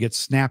just going to get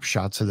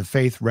snapshots of the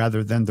faith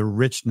rather than the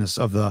richness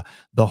of the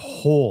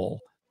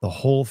whole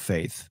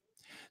faith.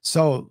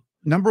 So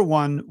number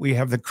 1, we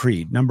have the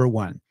creed. Number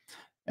 1.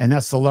 And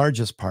that's the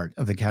largest part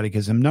of the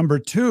catechism. Number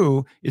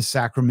 2 is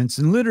sacraments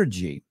and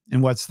liturgy.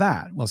 And what's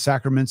that? Well,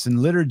 sacraments and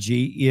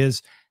liturgy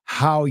is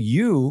how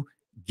you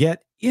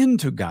get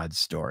into God's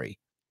story.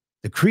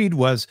 The creed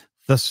was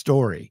the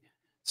story.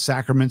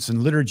 Sacraments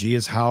and liturgy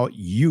is how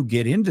you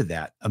get into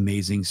that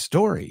amazing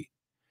story.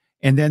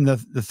 And then the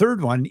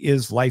third one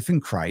is life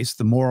in Christ,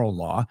 the moral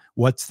law.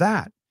 What's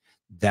that?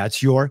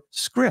 That's your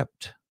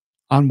script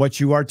on what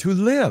you are to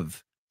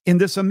live in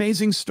this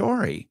amazing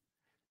story,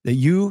 that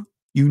you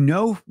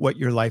know what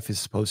your life is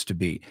supposed to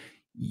be.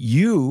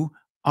 You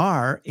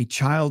are a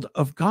child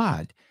of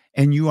God,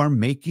 and you are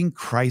making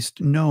Christ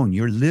known.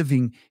 You're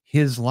living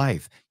his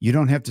life. You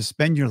don't have to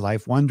spend your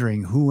life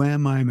wondering, who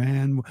am I,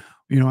 man?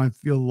 I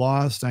feel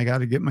lost. I got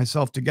to get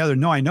myself together.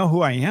 No, I know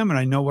who I am, and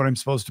I know what I'm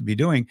supposed to be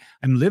doing.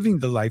 I'm living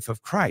the life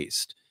of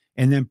Christ.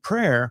 And then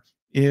prayer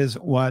is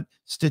what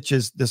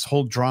stitches this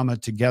whole drama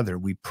together.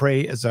 We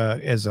pray as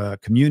a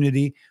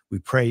community. We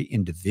pray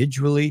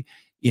individually.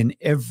 In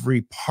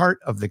every part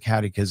of the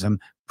catechism,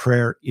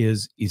 prayer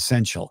is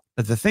essential.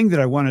 But the thing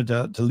that I wanted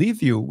to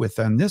leave you with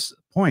on this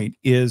point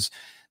is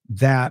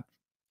that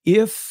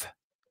if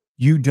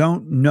you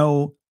don't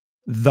know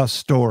the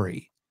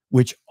story,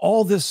 which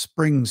all this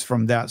springs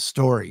from that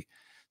story,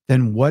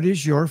 then what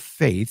is your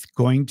faith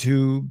going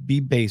to be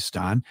based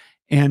on?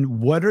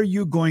 And what are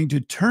you going to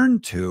turn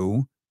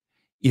to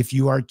if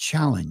you are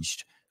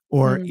challenged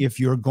or if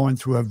you're going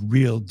through a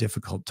real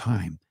difficult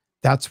time?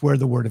 That's where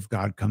the Word of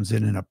God comes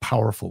in a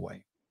powerful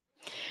way.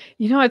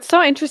 It's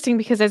so interesting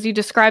because as you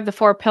describe the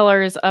 4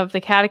 pillars of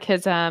the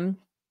catechism,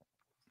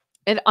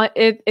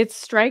 it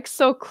strikes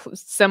so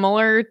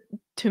similar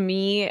to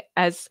me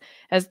as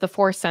the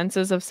 4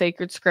 senses of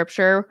sacred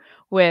scripture,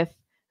 with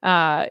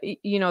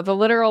the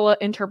literal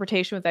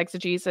interpretation with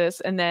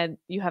exegesis, and then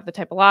you have the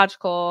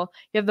typological,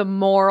 you have the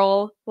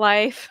moral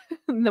life,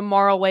 the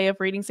moral way of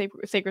reading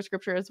sacred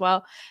scripture as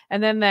well,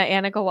 and then the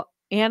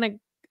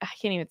I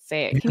can't even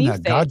say it. Can you say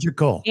it?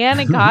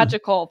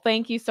 Anagogical.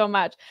 Thank you so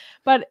much.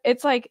 But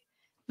it's like,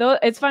 though,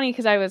 it's funny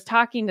because I was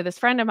talking to this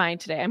friend of mine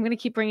today. I'm going to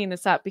keep bringing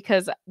this up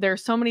because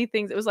there's so many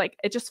things. It was like,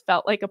 it just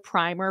felt like a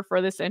primer for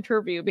this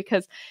interview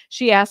because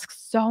she asks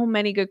so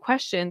many good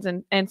questions,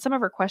 and some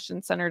of her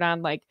questions centered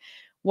on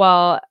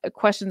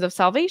questions of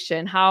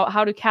salvation.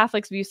 How do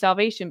Catholics view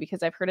salvation?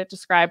 Because I've heard it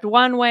described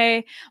one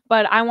way,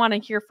 but I want to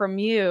hear from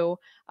you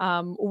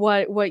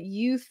what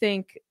you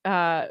think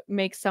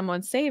makes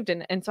someone saved.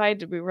 And so I had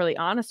to be really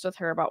honest with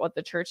her about what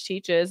the church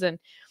teaches. And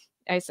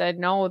I said,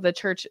 no, the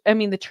church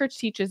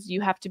teaches you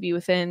have to be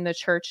within the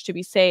church to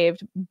be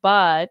saved,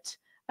 but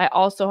I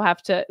also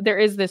have to, there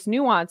is this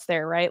nuance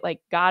there, right? Like,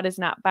 God is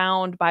not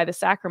bound by the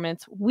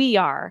sacraments. We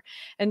are.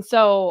 And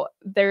so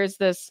there is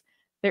this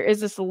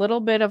little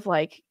bit of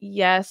like,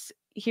 yes,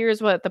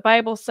 here's what the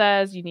Bible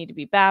says. You need to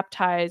be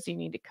baptized, you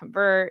need to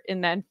convert,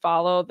 and then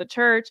follow the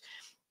church.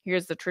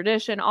 Here's the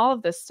tradition, all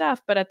of this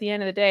stuff. But at the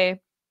end of the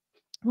day,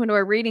 when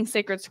we're reading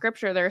sacred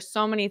scripture, there are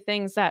so many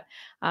things that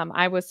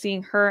I was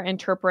seeing her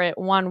interpret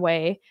one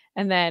way,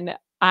 and then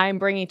I'm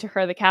bringing to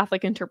her the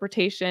Catholic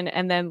interpretation,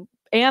 and the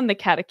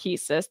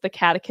catechesis, the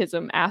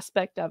catechism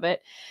aspect of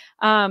it.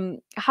 How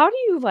do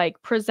you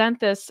present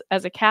this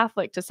as a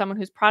Catholic to someone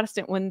who's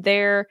Protestant when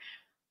their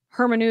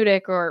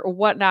hermeneutic or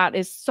whatnot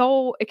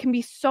it can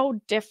be so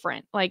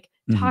different?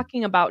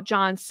 Talking about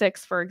John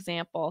 6, for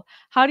example,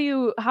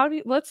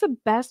 what's the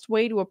best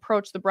way to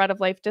approach the bread of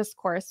life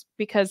discourse?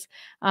 Because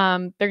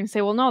they're going to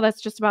say, well, no,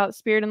 that's just about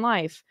spirit and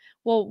life.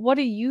 Well, what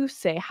do you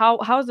say? How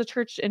has the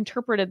church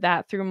interpreted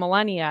that through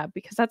millennia?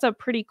 Because that's a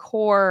pretty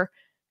core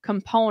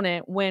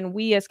component when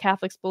we as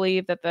Catholics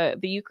believe that the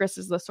Eucharist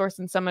is the source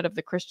and summit of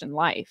the Christian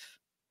life.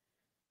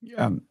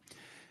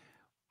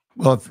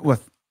 Well,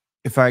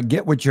 if I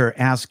get what you're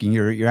asking,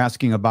 you're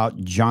asking about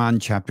John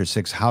chapter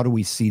 6. How do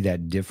we see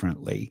that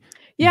differently?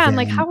 Yeah,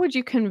 and how would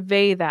you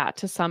convey that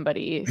to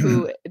somebody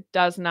who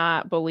does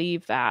not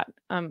believe that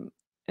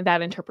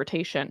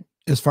interpretation?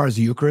 As far as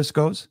the Eucharist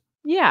goes?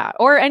 Yeah,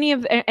 or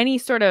any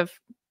sort of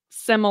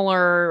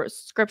similar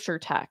scripture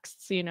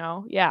texts,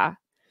 Yeah.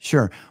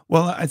 Sure.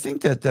 Well, I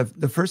think that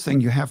the first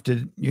thing you have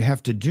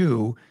to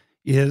do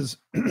is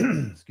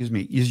excuse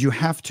me, is you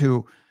have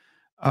to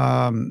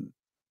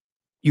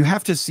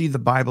see the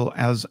Bible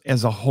as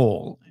a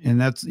whole. And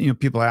that's,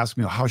 people ask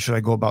me, how should I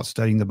go about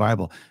studying the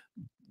Bible?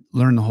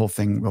 Learn the whole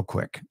thing real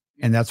quick.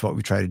 And that's what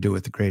we try to do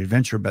with the Great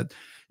Adventure. But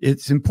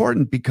it's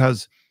important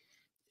because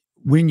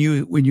when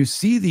you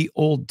see the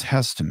Old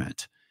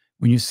Testament,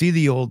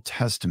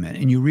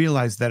 and you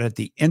realize that at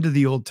the end of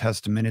the Old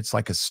Testament, it's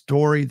like a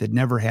story that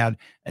never had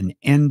an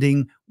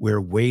ending. We're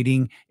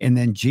waiting. And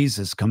then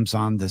Jesus comes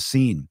on the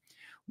scene.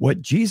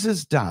 What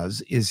Jesus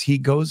does is he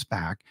goes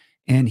back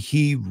and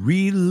he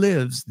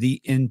relives the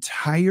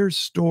entire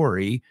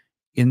story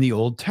in the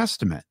Old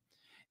Testament.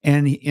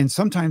 And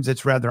sometimes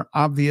it's rather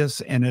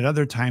obvious, and at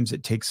other times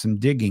it takes some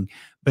digging.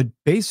 But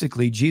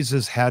basically,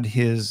 Jesus had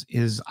his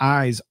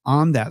eyes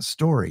on that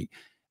story.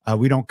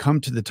 We don't come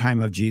to the time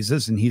of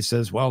Jesus and he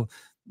says, well,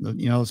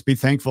 let's be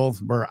thankful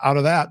we're out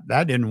of that.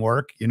 That didn't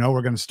work.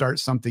 We're going to start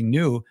something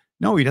new.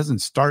 No, he doesn't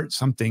start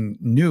something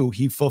new.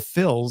 He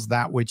fulfills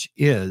that which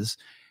is.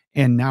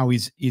 And now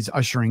he's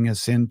ushering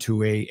us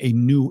into a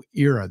new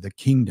era, the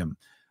kingdom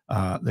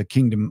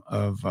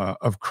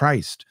of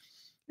Christ.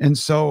 And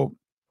so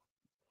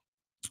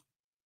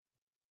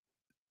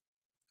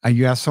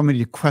you asked so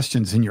many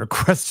questions in your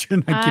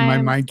question. My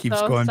I'm mind keeps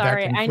so going back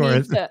sorry. and I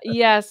need forth. to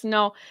yes,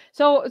 no.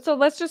 So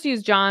let's just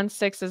use John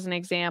 6 as an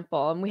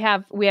example. And we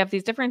have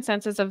these different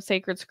senses of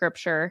sacred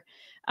scripture.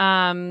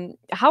 Let's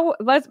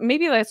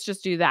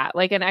just do that.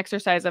 Like an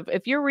exercise of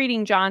if you're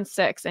reading John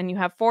 6 and you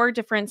have four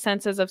different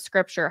senses of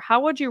scripture,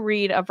 how would you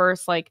read a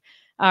verse like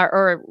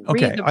or read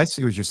Okay, the I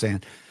see what you're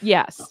saying.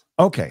 yes.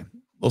 Okay,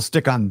 we'll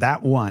stick on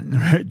that one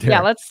right Yeah,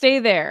 there. let's stay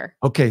there.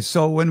 Okay,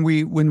 so when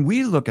we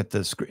look at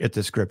the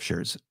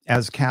scriptures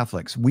as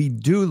Catholics, we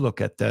do look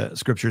at the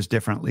scriptures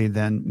differently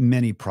than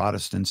many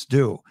Protestants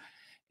do.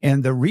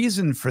 And the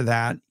reason for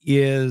that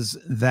is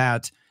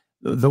that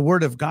the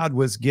word of God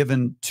was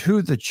given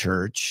to the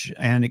church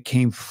and it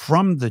came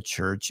from the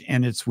church,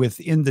 and it's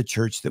within the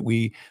church that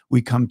we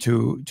come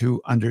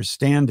to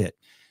understand it.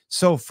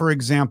 So for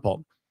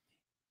example,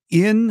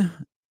 in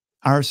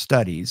our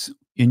studies,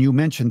 and you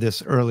mentioned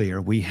this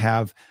earlier, we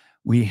have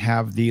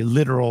the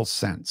literal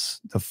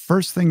sense. The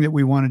first thing that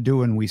we want to do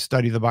when we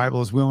study the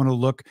Bible is we want to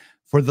look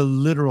for the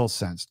literal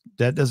sense.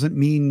 That doesn't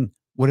mean,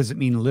 what does it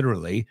mean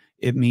literally?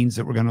 It means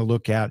that we're going to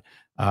look at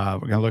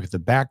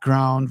the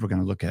background. We're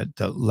going to look at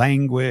the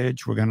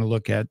language. We're going to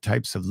look at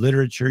types of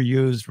literature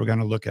used. We're going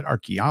to look at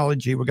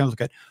archaeology. We're going to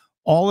look at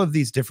all of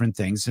these different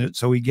things.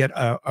 So we get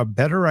a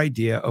better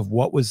idea of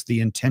what was the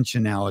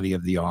intentionality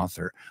of the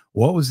author.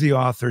 What was the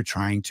author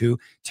trying to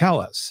tell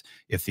us?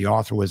 If the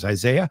author was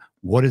Isaiah,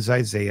 what is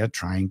Isaiah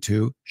trying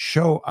to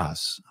show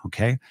us?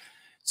 Okay.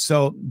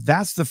 So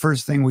that's the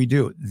first thing we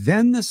do.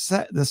 Then the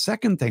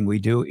second thing we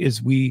do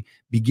is we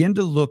begin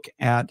to look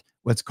at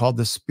what's called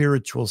the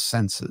spiritual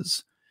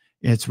senses.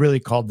 It's really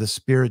called the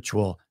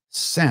spiritual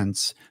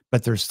sense,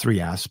 but there's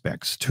three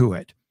aspects to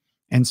it.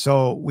 And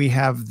so we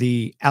have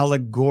the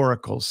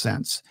allegorical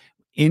sense.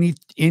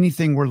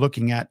 Anything we're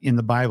looking at in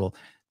the Bible,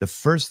 the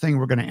first thing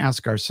we're going to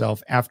ask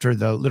ourselves after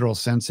the literal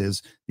sense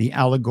is the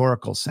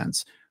allegorical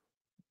sense.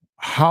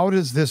 How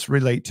does this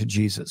relate to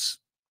Jesus?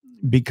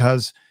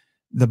 Because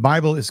the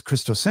Bible is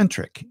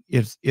Christocentric.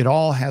 It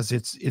all has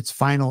its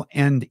final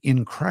end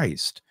in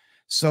Christ.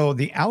 So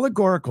the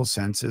allegorical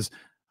sense is,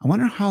 I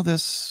wonder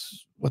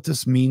what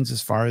this means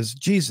as far as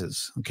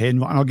Jesus. Okay,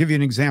 and I'll give you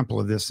an example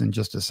of this in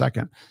just a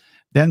second.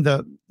 Then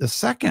the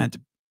second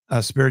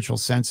spiritual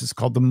sense is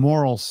called the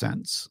moral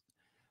sense.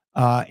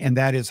 And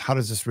that is, how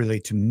does this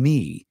relate to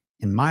me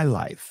in my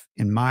life,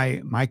 in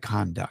my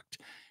conduct?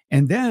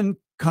 And then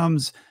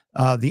comes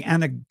the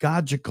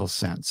anagogical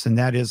sense. And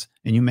that is,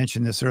 and you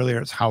mentioned this earlier,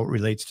 it's how it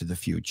relates to the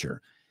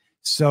future.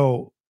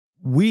 So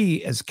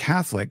we as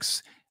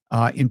Catholics,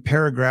 in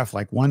paragraph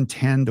like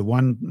 110 to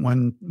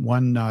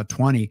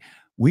 120,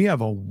 we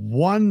have a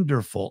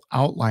wonderful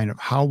outline of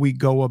how we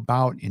go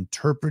about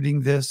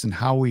interpreting this and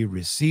how we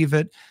receive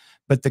it.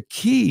 But the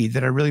key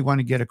that I really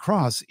want to get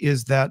across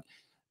is that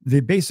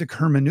the basic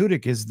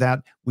hermeneutic is that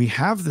we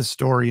have the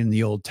story in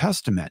the Old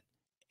Testament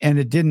and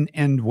it didn't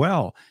end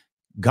well.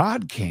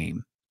 God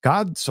came.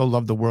 God so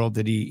loved the world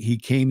that he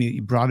came, he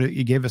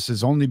gave us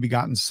his only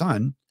begotten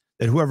son,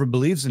 that whoever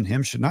believes in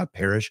him should not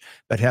perish,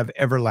 but have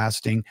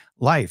everlasting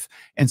life.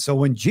 And so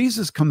when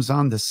Jesus comes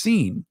on the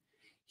scene,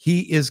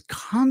 he is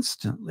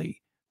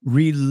constantly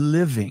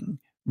reliving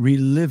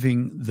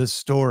the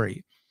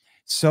story.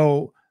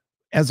 So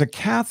as a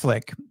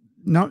Catholic,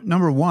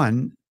 number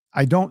one,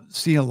 I don't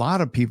see a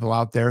lot of people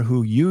out there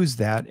who use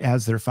that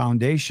as their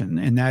foundation.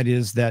 And that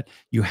is that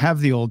you have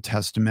the Old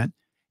Testament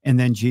and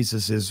then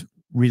Jesus is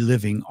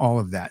reliving all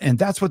of that. And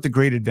that's what the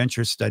Great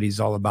Adventure Study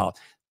is all about.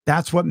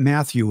 That's what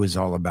Matthew is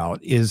all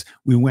about, is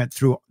we went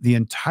through the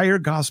entire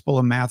Gospel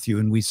of Matthew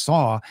and we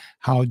saw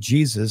how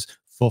Jesus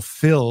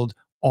fulfilled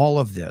all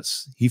of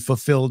this. He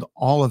fulfilled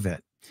all of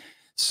it.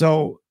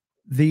 So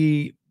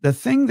the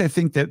thing that I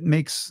think that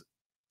makes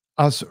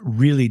us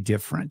really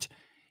different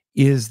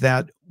is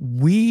that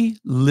we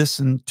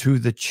listen to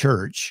the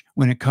church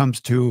when it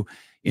comes to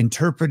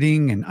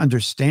interpreting and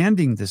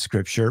understanding the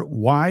scripture.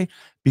 Why?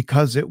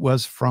 Because it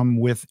was from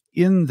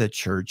within the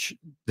church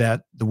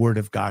that the word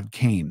of God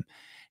came.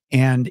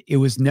 And it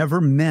was never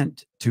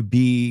meant to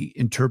be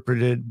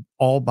interpreted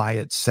all by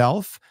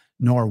itself,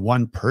 nor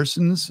one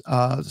person's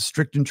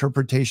strict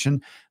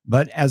interpretation,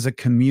 but as a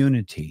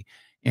community.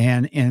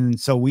 And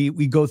so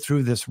we go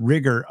through this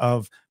rigor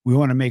of, we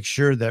want to make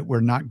sure that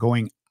we're not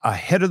going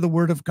ahead of the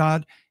word of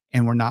God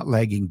and we're not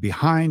lagging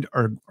behind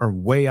or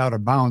way out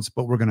of bounds,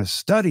 but we're going to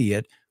study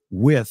it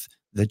with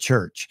the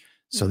church.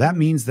 So that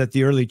means that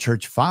the early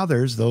church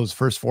fathers, those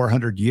first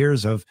 400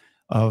 years of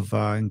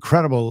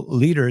incredible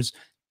leaders,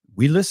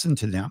 we listen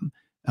to them.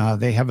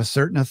 They have a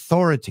certain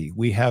authority.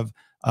 We have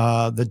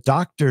the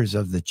doctors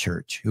of the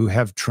church who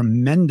have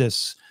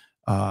tremendous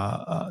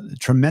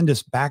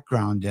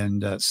background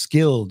and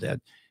skilled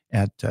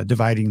at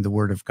dividing the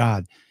word of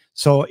God.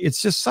 So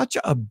it's just such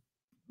a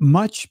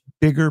much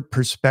bigger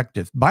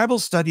perspective. Bible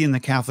study in the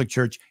Catholic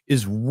Church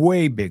is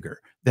way bigger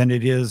than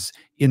it is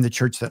in the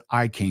church that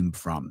I came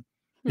from.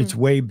 It's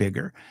way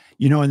bigger.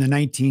 You know, in the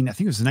I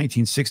think it was the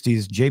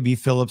 1960s, J.B.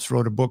 Phillips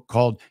wrote a book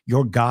called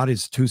Your God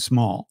is Too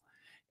Small.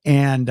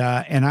 And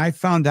I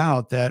found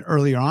out that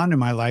earlier on in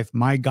my life,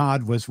 my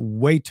God was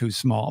way too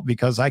small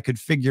because I could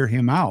figure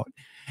him out,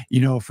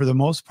 you know, for the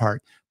most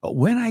part. But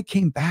when I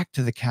came back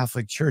to the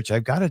Catholic Church,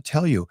 I've got to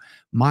tell you,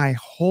 my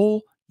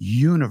whole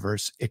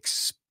universe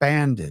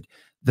expanded.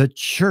 The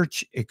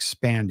church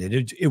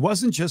expanded. It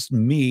wasn't just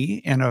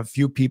me and a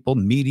few people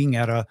meeting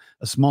at a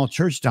small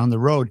church down the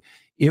road.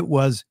 It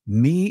was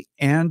me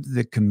and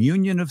the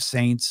communion of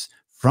saints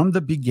from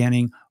the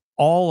beginning,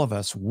 all of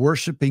us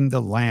worshiping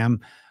the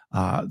Lamb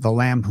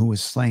who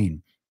was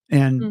slain.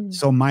 And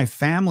so my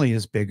family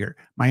is bigger.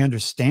 My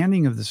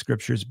understanding of the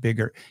scripture is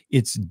bigger.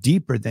 It's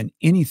deeper than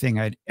anything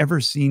I'd ever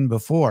seen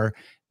before.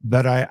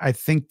 But I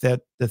think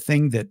that the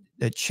thing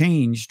that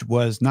changed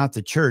was not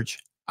the church.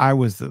 I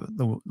was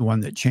the one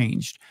that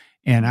changed.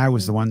 And I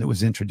was the one that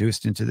was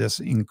introduced into this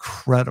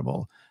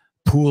incredible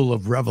pool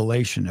of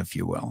revelation, if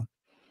you will.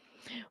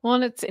 Well,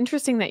 and it's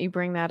interesting that you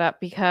bring that up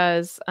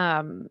because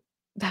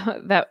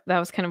that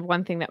was kind of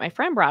one thing that my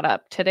friend brought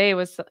up today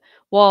was,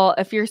 well,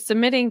 if you're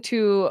submitting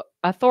to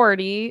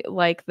authority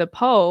like the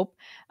Pope,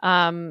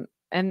 and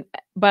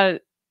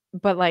but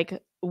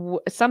like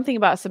something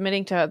about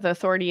submitting to the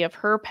authority of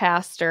her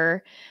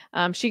pastor,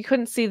 she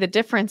couldn't see the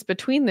difference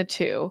between the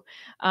two.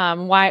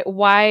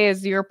 Why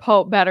is your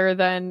Pope better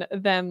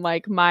than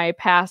like my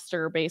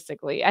pastor?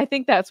 Basically, I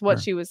think that's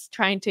what she was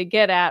trying to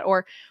get at,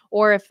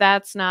 or if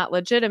that's not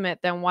legitimate,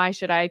 then why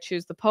should I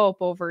choose the Pope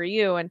over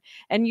you?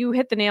 And you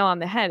hit the nail on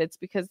the head. It's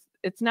because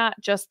it's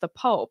not just the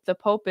Pope. The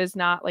Pope is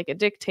not like a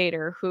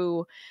dictator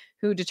who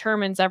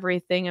determines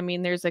everything. I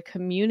mean, there's a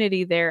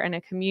community there and a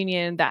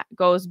communion that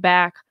goes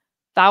back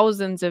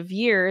thousands of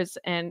years,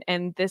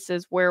 and this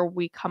is where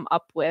we come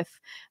up with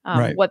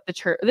what the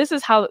church. This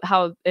is how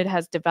it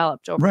has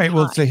developed over time.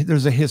 Well,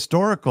 there's a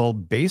historical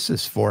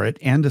basis for it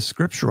and a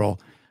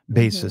scriptural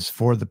basis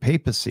for the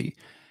papacy.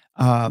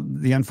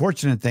 The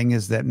unfortunate thing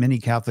is that many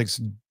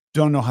Catholics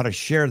don't know how to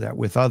share that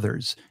with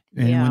others.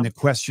 And when the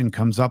question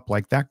comes up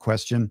like that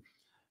question,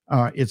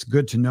 it's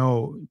good to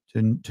know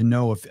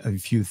a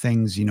few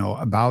things, you know,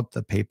 about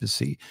the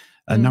papacy.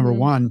 Number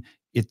one,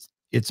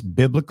 it's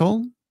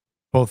biblical,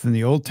 both in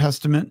the Old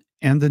Testament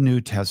and the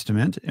New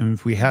Testament. And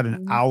if we had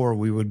an hour,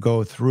 we would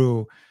go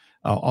through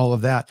all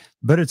of that.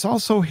 But it's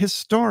also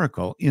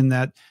historical in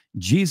that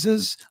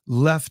Jesus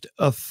left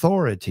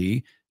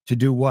authority to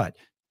do what?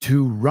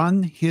 To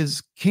run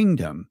his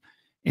kingdom.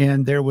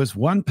 And there was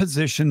one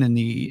position in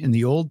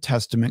the Old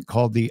Testament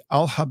called the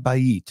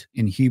Al-Habayit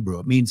in Hebrew.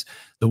 It means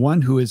the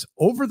one who is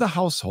over the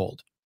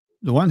household.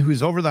 The one who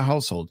is over the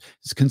household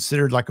is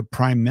considered like a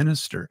prime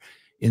minister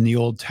in the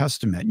Old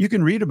Testament. You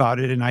can read about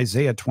it in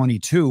Isaiah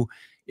 22.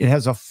 It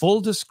has a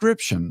full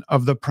description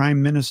of the prime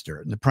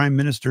minister. The prime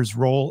minister's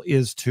role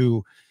is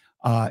to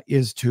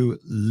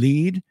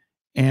lead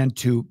and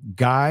to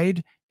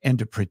guide and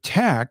to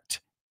protect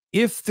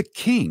if the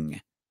king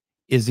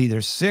is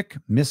either sick,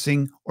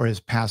 missing, or has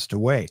passed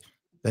away.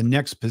 The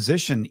next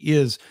position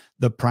is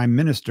the prime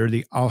minister,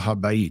 the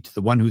Al-Habayit,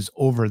 the one who's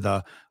over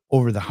the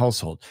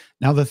household.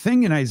 Now, the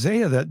thing in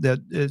Isaiah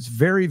that is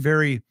very,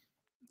 very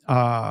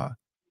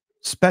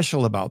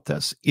special about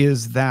this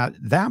is that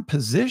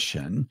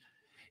position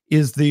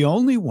is the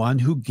only one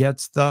who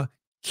gets the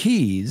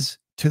keys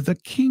to the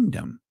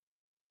kingdom.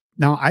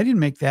 Now, I didn't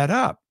make that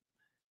up.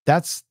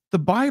 That's the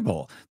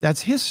Bible.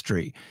 That's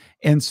history.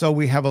 And so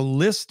we have a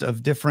list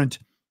of different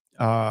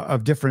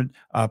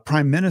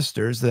prime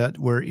ministers that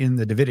were in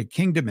the Davidic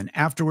kingdom and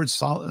afterwards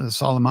the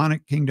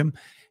Solomonic kingdom.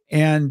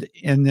 And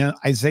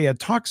Isaiah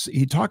talks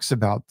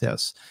about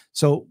this.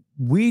 So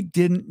we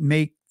didn't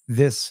make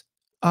this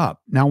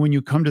up. Now, when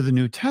you come to the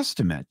New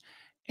Testament,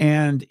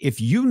 and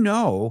if you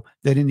know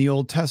that in the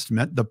Old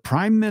Testament, the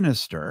prime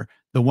minister,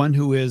 the one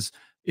who has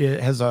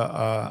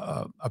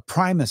a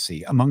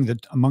primacy among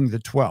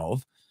the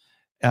 12,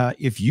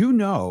 if you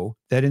know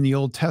that in the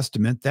Old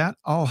Testament, that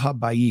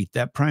Al-Habayit,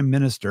 that prime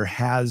minister,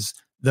 has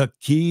the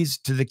keys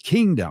to the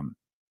kingdom,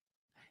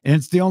 and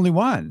it's the only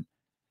one,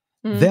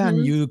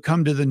 then you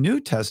come to the New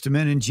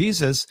Testament, and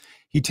Jesus,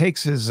 he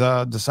takes his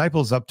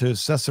disciples up to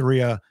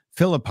Caesarea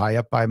Philippi,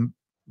 up by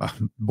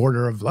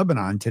border of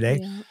Lebanon today.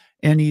 Yeah.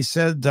 And he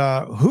said,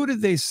 who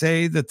did they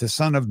say that the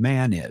Son of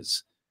Man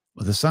is?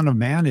 Well, the Son of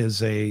Man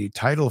is a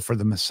title for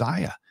the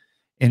Messiah.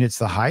 And it's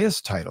the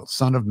highest title,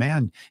 Son of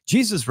Man.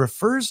 Jesus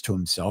refers to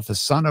himself as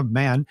Son of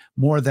Man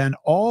more than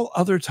all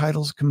other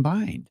titles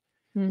combined.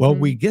 Well,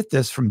 we get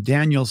this from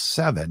Daniel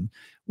 7,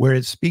 where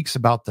it speaks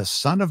about the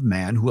Son of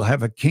Man who will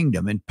have a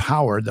kingdom and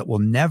power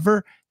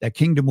that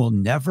kingdom will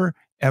never,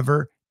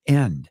 ever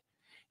end.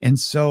 And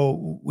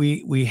so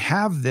we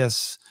have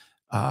this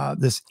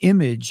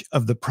image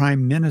of the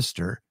prime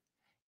minister,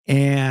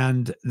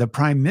 and the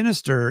prime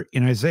minister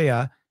in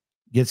Isaiah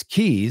gets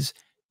keys.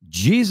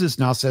 Jesus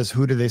now says,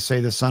 who do they say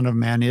the Son of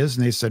Man is?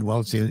 And they said,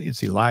 well,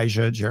 it's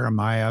Elijah,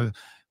 Jeremiah,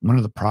 one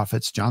of the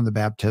prophets, John the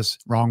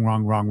Baptist. Wrong,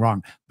 wrong, wrong,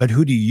 wrong. But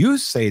who do you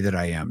say that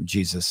I am?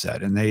 Jesus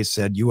said. And they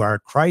said, you are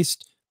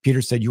Christ.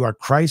 Peter said, you are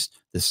Christ,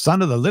 the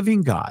Son of the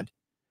living God.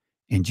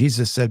 And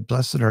Jesus said,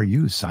 blessed are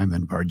you,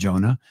 Simon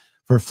Bar-Jonah,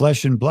 for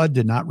flesh and blood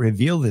did not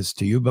reveal this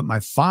to you, but my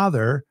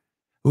Father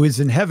who is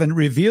in heaven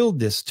revealed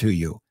this to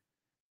you.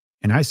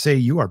 And I say,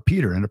 you are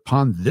Peter, and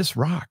upon this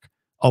rock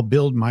I'll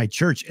build my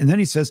church. And then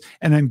he says,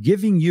 and I'm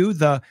giving you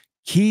the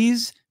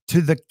keys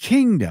to the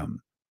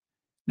kingdom.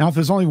 Now, if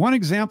there's only one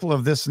example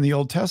of this in the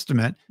Old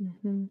Testament,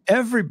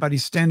 everybody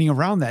standing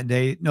around that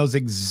day knows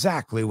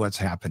exactly what's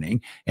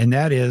happening. And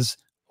that is,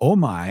 oh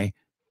my,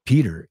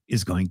 Peter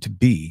is going to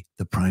be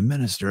the prime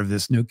minister of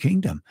this new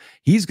kingdom.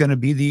 He's going to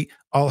be the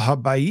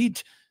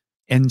Al-Habayit.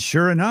 And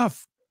sure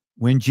enough,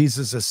 when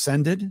Jesus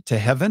ascended to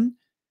heaven,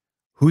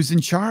 who's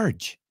in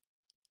charge?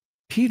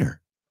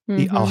 Peter,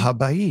 the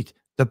Al-Habayit,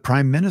 the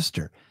prime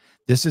minister.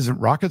 This isn't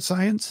rocket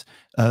science.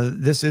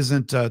 This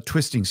isn't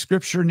twisting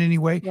scripture in any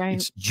way. Right.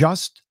 It's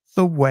just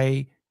the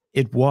way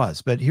it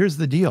was. But here's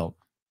the deal.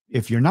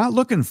 If you're not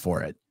looking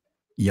for it,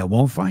 you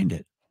won't find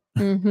it.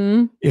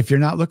 If you're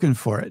not looking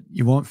for it,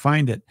 you won't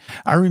find it.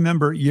 I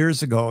remember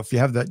years ago, if you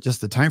have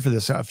just the time for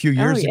this, a few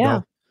years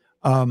ago,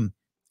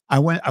 I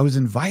was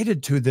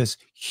invited to this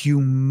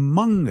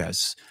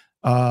humongous,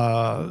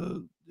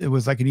 it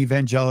was like an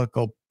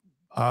evangelical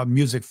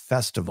music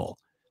festival.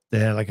 They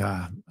had like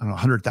I don't know,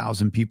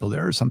 100,000 people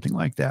there or something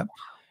like that.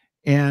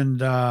 And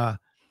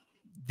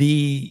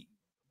the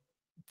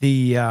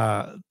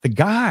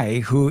guy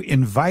who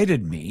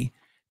invited me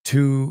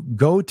to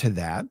go to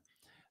that,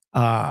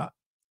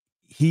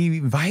 he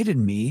invited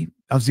me.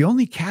 I was the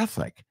only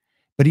Catholic,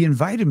 but he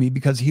invited me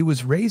because he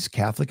was raised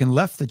Catholic and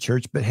left the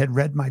church, but had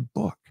read my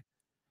book,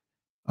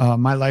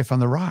 My Life on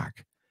the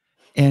Rock.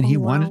 And he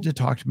wanted to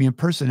talk to me in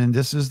person. And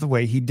this is the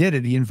way he did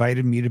it. He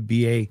invited me to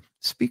be a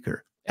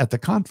speaker at the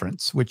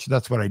conference, which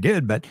that's what I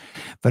did. But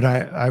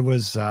I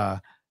was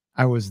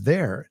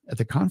there at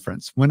the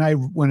conference. When I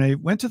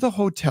went to the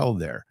hotel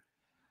there,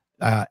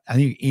 I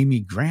think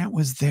Amy Grant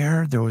was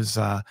there. There was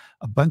a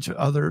bunch of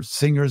other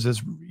singers,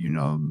 as you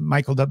know,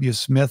 Michael W.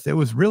 Smith. It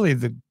was really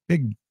the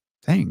big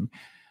thing.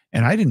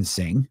 And I didn't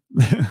sing.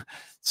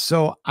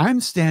 So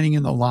I'm standing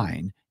in the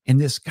line, and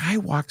this guy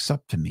walks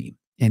up to me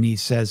and he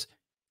says,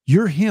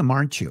 "You're him,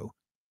 aren't you?"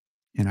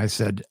 And I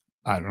said,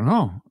 "I don't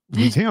know.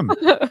 Who's him?"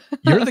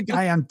 "You're the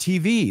guy on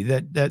TV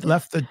that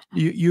left the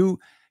you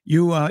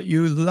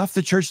left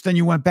the church, then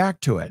you went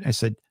back to it." I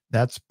said,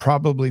 "That's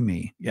probably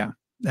me. Yeah,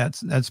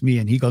 that's me."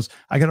 And he goes,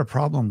 "I got a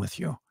problem with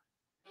you."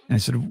 And I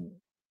said,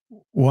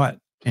 "What?"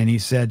 And he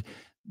said,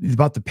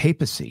 "About the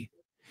papacy.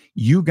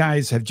 You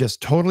guys have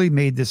just totally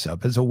made this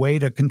up as a way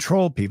to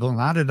control people."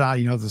 Not at all,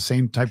 the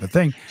same type of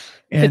thing.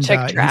 And the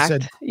chick tract. he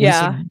said,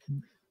 Yeah.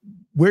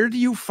 "Where do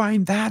you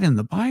find that in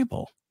the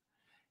Bible?"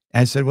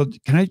 And I said, "Well,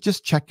 can I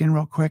just check in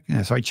real quick?"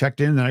 And so I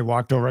checked in, and I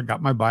walked over, I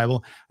got my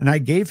Bible, and I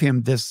gave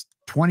him this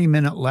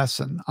 20-minute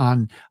lesson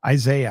on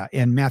Isaiah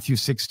and Matthew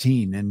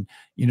 16. And,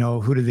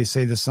 who do they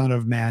say the Son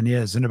of Man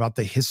is, and about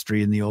the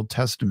history in the Old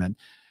Testament,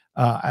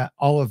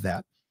 all of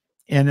that.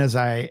 And as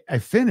I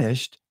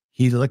finished,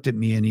 he looked at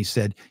me and he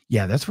said,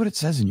 "Yeah, that's what it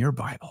says in your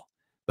Bible."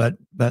 But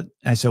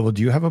I said, "Well,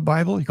 do you have a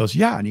Bible?" He goes,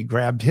 "Yeah." And he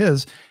grabbed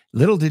his.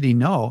 Little did he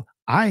know,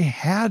 I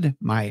had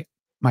my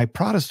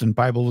Protestant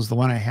Bible was the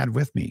one I had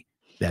with me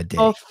that day.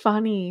 Oh,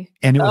 funny.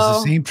 And it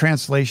was the same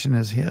translation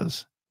as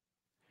his.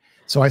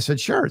 So I said,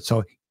 "Sure."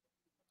 So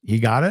he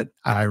got it.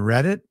 I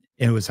read it.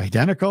 It was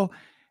identical.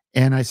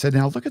 And I said,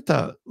 "Now look at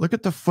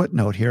the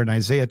footnote here in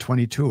Isaiah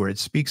 22, where it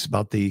speaks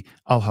about the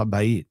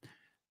Al-Habayit.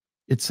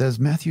 It says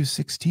Matthew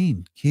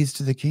 16, keys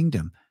to the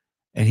kingdom."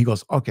 And he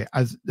goes, "Okay,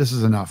 this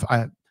is enough.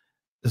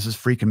 This is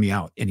freaking me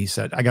out." And he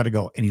said, "I got to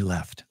go." And he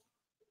left.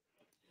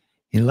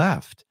 He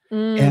left.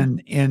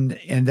 And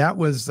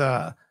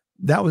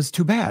that was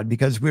too bad,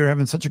 because we were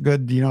having such a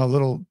good,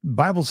 little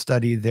Bible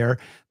study there.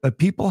 But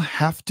people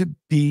have to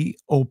be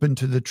open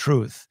to the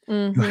truth.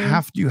 You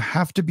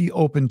have to be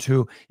open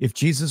to, if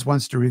Jesus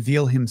wants to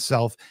reveal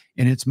himself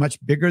and it's much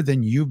bigger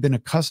than you've been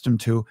accustomed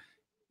to,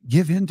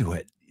 give into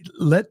it.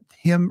 Let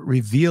him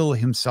reveal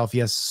himself. He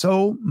has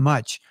so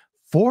much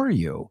for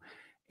you.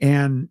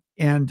 And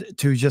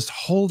to just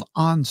hold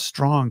on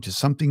strong to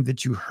something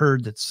that you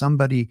heard, that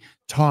somebody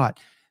taught,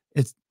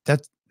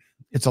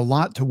 it's a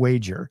lot to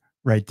wager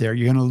right there.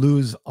 You're going to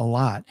lose a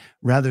lot,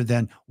 rather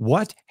than,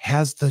 what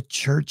has the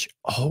church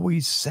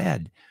always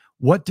said?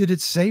 What did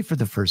it say for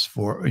the first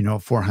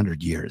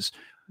 400 years?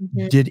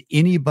 Did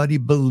anybody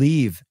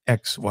believe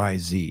X, Y,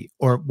 Z?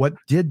 Or what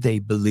did they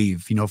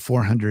believe,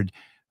 400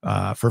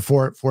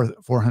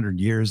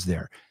 years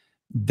there?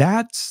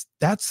 That's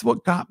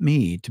what got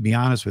me, to be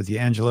honest with you,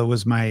 Angela,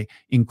 was my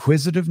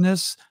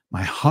inquisitiveness,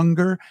 my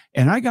hunger.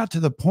 And I got to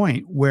the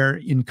point where,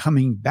 in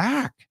coming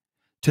back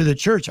to the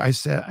church, I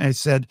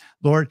said,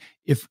 "Lord,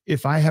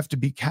 if I have to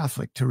be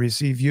Catholic to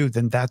receive you,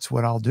 then that's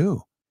what I'll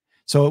do."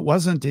 So it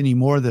wasn't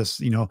anymore this,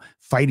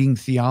 fighting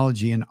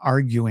theology and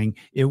arguing.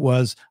 It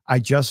was, I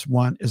just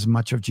want as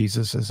much of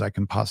Jesus as I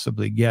can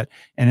possibly get.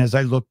 And as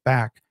I look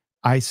back,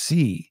 I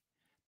see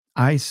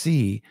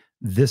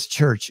this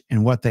church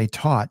and what they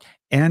taught,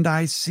 and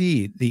I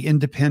see the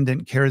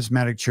independent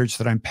charismatic church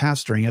that I'm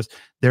pastoring as,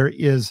 there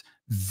is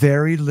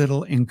very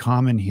little in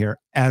common here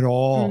at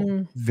all,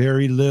 Mm.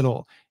 very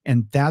little.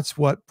 And that's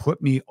what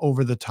put me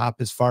over the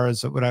top as far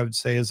as what I would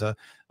say is a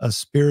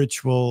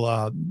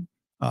spiritual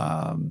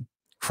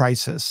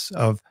crisis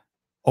of,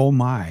 oh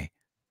my,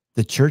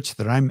 the church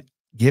that I'm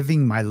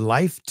giving my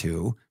life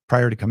to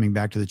prior to coming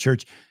back to the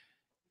church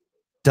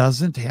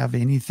doesn't have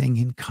anything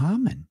in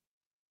common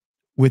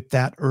with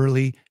that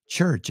early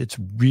church. It's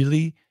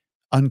really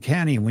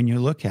uncanny when you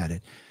look at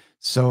it.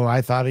 So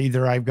I thought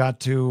either I've got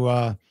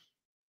to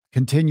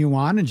continue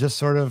on and just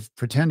sort of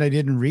pretend I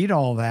didn't read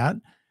all that,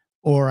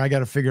 or I got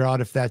to figure out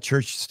if that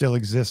church still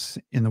exists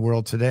in the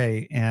world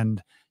today.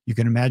 And you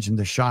can imagine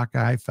the shock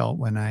I felt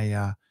when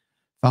I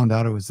found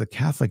out it was the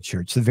Catholic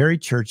Church, the very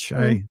church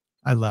I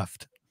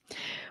left.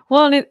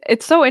 Well, and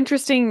it's so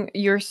interesting,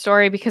 your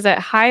story, because it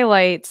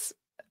highlights,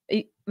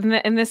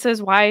 and this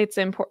is why it's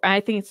important.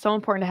 I think it's so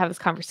important to have this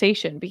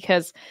conversation,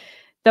 because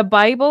the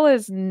Bible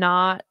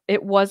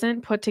it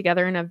wasn't put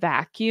together in a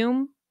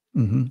vacuum,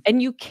 Mm-hmm.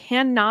 and you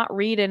cannot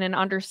read it and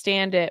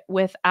understand it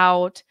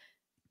without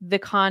the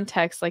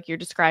context, like you're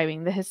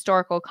describing, the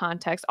historical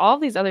context. All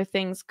these other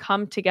things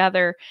come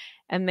together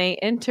and they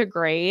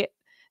integrate,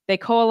 they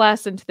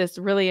coalesce into this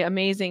really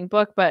amazing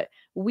book. But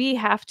we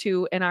have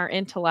to, in our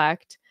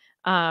intellect,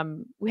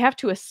 we have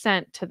to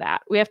assent to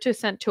that. We have to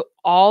assent to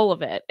all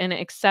of it and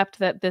accept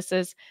that this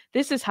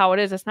is how it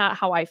is. It's not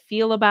how I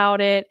feel about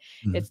it.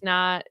 Mm-hmm.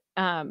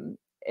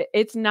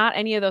 It's not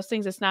any of those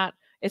things. It's not,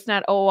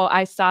 oh, well,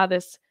 I saw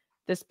this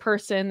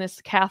person, this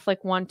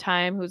Catholic one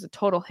time who's a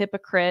total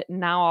hypocrite, and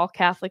now all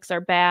Catholics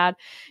are bad.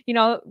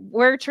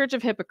 We're a church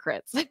of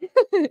hypocrites.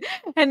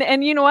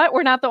 and you know what?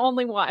 We're not the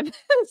only one.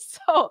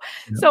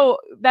 So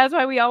that's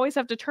why we always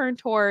have to turn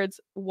towards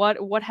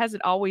what has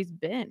it always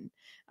been.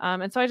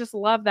 And so I just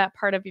love that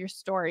part of your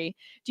story.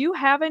 Do you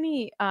have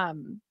any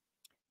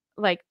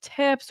like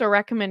tips or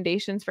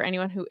recommendations for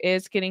anyone who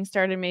is getting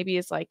started? Maybe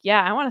is like,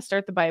 yeah, I want to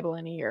start the Bible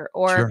in a year,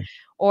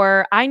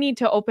 or I need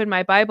to open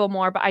my Bible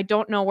more, but I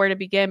don't know where to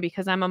begin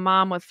because I'm a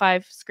mom with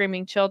 5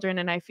 screaming children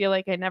and I feel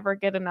like I never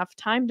get enough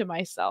time to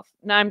myself.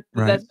 Now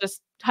that's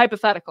just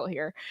hypothetical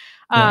here.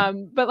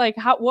 But like,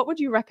 what would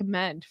you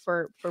recommend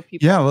for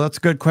people? Yeah, well, that's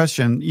a good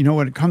question.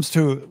 When it comes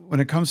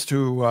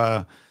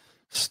to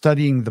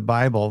studying the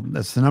Bible,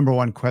 that's the number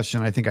one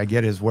question I think I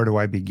get is, where do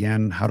I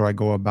begin? How do I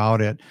go about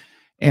it?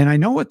 And I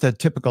know what the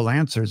typical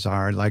answers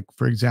are. Like,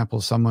 for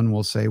example, someone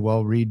will say,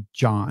 well, read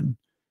John.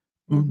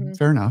 Mm-hmm.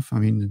 Fair enough. I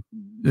mean,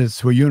 it's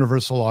to a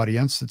universal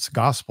audience. It's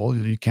gospel.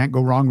 You can't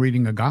go wrong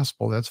reading a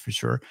gospel, that's for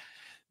sure.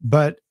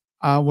 But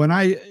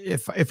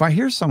if I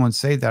hear someone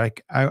say that,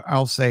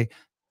 I'll say,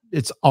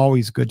 it's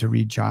always good to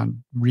read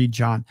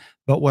John.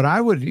 But what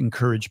I would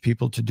encourage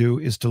people to do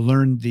is to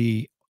learn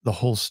the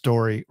whole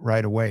story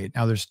right away.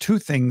 Now, there's 2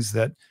 things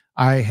that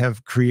I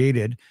have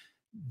created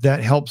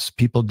that helps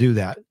people do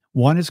that.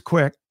 One is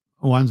quick,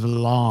 one's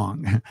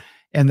long.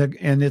 And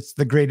it's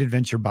the Great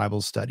Adventure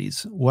Bible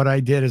Studies. What I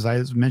did, as I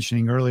was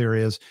mentioning earlier,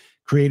 is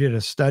created a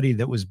study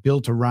that was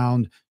built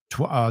around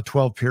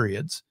 12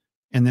 periods,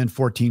 and then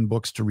 14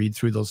 books to read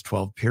through those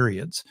 12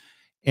 periods.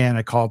 And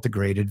I call it the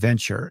Great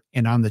Adventure.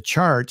 And on the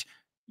chart,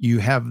 you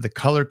have the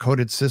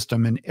color-coded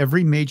system, and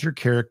every major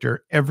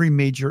character, every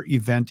major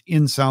event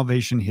in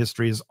salvation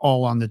history is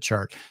all on the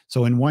chart.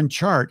 So in one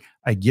chart,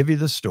 I give you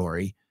the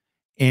story.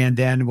 And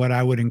then what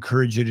I would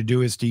encourage you to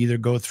do is to either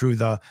go through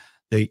the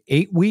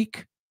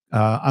 8-week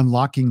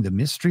Unlocking the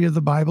Mystery of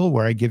the Bible,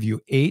 where I give you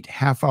 8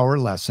 half-hour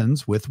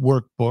lessons with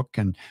workbook,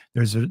 and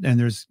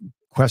there's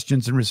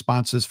questions and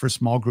responses for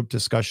small group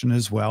discussion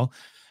as well.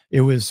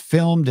 It was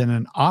filmed in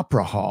an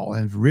opera hall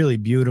and really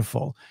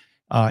beautiful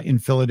in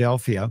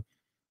Philadelphia.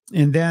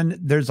 And then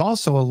there's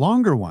also a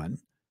longer one,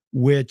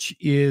 which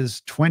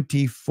is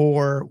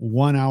 24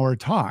 one-hour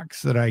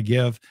talks that I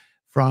give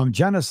from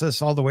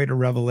Genesis all the way to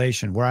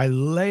Revelation, where I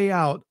lay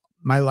out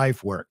my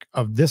life work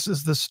of, this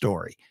is the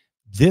story.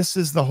 This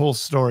is the whole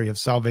story of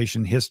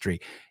salvation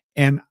history.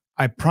 And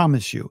I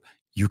promise you,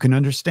 you can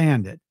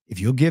understand it.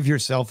 If you'll give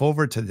yourself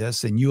over to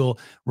this and you'll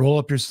roll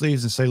up your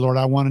sleeves and say, Lord,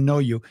 I want to know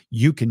you,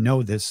 you can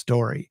know this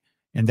story.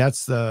 And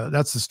that's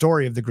the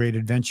story of the Great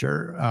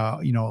Adventure,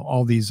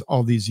 all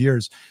these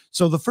years.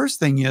 So the first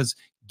thing is,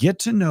 get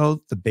to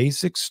know the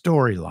basic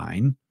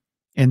storyline.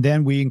 And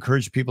then we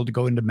encourage people to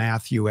go into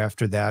Matthew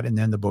after that, and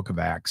then the book of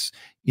Acts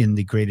in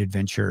the Great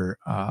Adventure,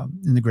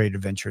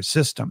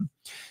 system.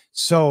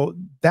 So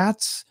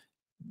that's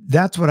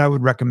what I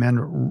would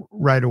recommend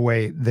right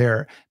away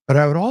there. But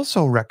I would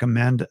also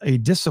recommend a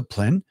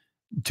discipline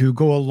to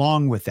go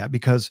along with that,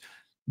 because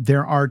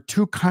there are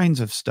 2 kinds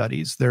of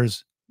studies.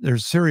 There's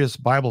serious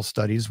Bible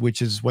studies,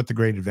 which is what the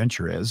Great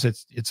Adventure is.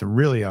 It's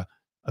really a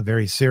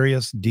very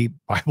serious, deep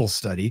Bible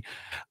study.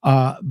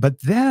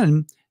 But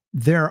then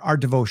there are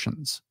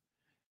devotions.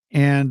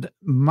 And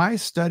my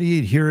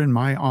study here in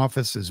my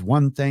office is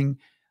one thing.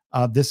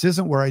 This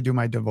isn't where I do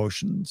my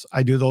devotions.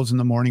 I do those in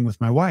the morning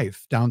with my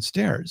wife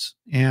downstairs.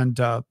 And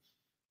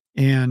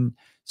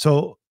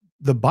so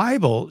the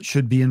Bible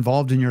should be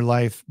involved in your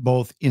life,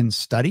 both in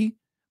study,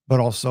 but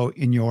also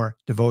in your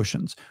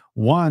devotions.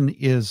 One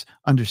is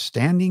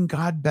understanding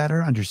God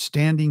better,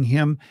 understanding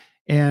Him.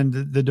 And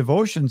the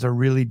devotions are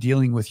really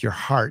dealing with your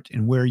heart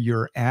and where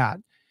you're at.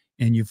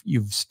 And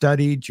you've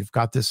studied, you've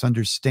got this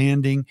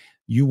understanding.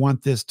 You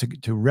want this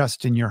to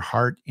rest in your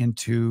heart and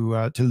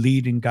to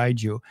lead and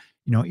guide you,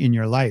 in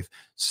your life.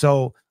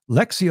 So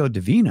Lectio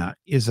Divina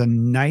is a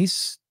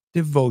nice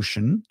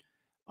devotion.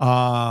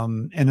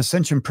 And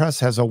Ascension Press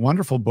has a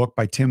wonderful book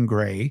by Tim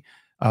Gray,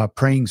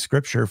 Praying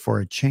Scripture for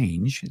a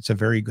Change. It's a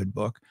very good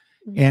book.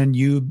 And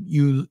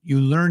you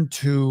learn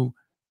to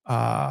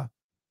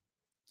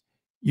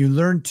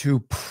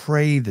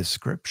pray the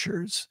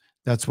scriptures.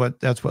 That's what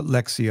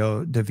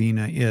Lectio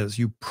Divina is.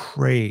 You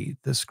pray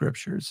the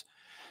scriptures.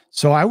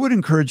 So I would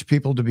encourage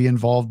people to be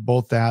involved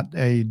both at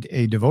a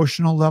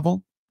devotional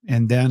level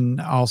and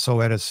then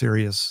also at a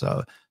serious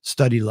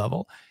study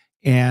level.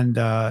 And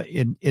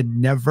it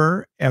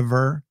never,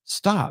 ever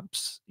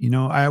stops.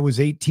 I was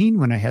 18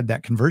 when I had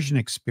that conversion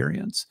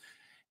experience.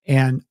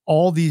 And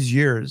all these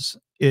years,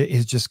 it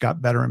has just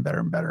got better and better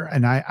and better.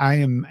 And I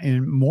am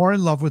more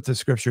in love with the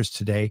scriptures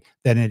today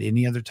than at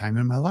any other time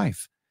in my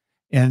life.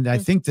 And I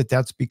think that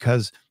that's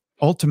because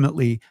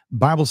ultimately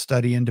Bible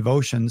study and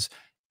devotions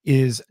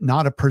is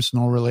not a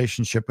personal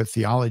relationship with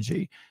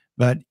theology,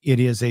 but it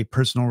is a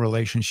personal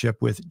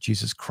relationship with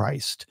Jesus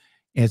Christ.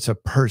 It's a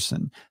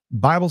person.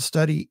 Bible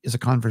study is a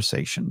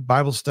conversation.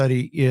 Bible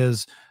study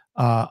is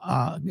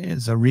a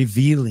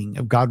revealing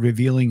of God,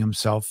 revealing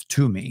Himself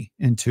to me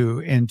and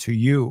to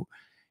you.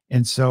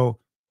 And so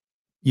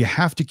you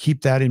have to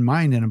keep that in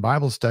mind in a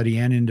Bible study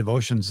and in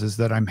devotions, is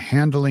that I'm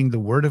handling the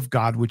Word of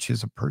God, which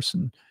is a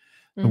person.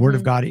 The Word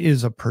of God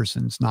is a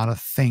person. It's not a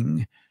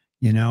thing,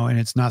 and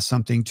it's not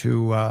something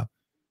to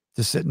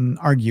sit and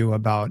argue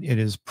about. It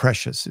is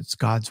precious. It's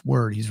God's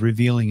Word. He's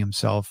revealing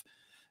Himself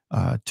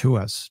to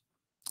us.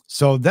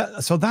 So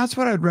that's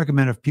what I'd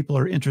recommend if people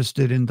are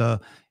interested in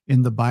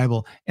the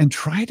Bible, and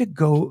try to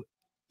go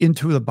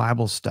into the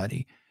Bible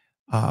study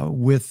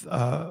with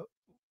no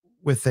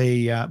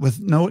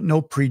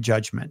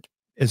prejudgment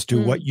as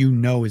to what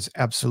is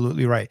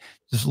absolutely right.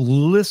 Just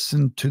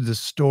listen to the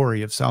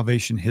story of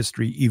salvation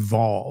history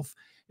evolve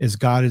as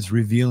God is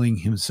revealing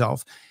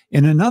Himself.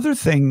 And another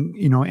thing,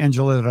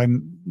 Angela,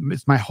 that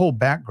it's my whole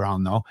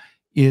background though,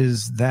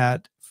 is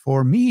that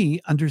for me,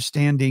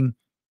 understanding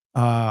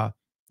the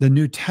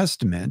New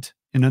Testament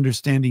and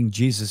understanding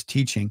Jesus'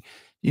 teaching,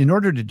 in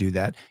order to do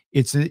that,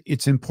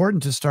 it's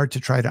important to start to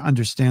try to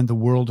understand the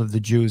world of the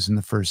Jews in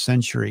the first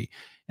century.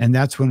 And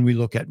that's when we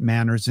look at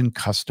manners and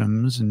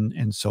customs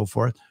and so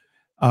forth.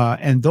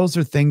 And those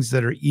are things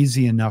that are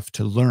easy enough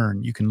to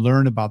learn. You can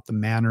learn about the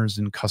manners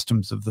and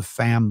customs of the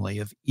family,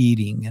 of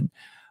eating and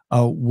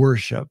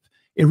worship.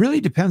 It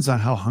really depends on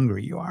how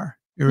hungry you are.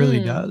 It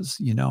really does,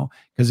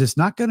 because it's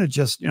not going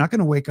to you're not going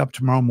to wake up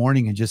tomorrow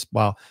morning and just,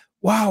 wow,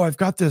 I've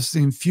got this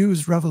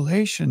infused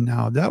revelation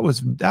now. That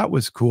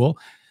was cool.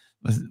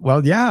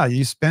 Well, yeah,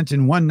 you spent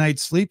in one night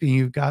sleeping,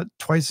 you've got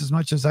twice as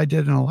much as I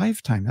did in a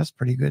lifetime. That's a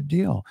pretty good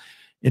deal.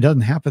 It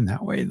doesn't happen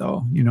that way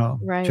though.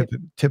 Right.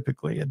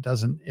 Typically it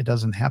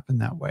doesn't happen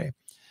that way.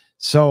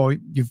 So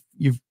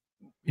you've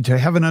to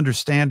have an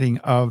understanding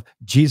of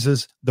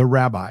Jesus, the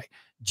rabbi.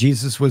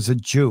 Jesus was a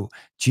Jew.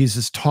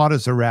 Jesus taught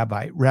as a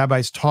rabbi.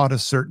 Rabbis taught a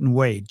certain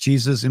way.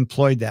 Jesus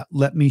employed that.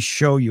 Let me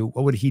show you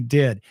what he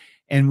did.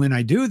 And when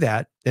I do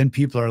that, then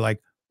people are like,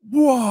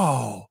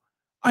 whoa,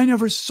 I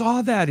never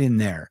saw that in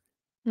there.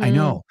 I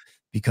know,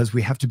 because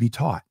we have to be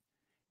taught.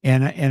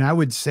 And I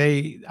would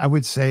say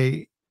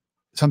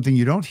something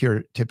you don't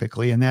hear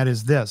typically, and that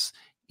is this: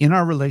 in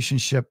our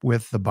relationship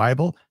with the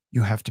Bible,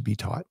 you have to be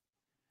taught.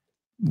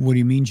 What do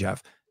you mean,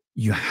 Jeff?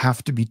 You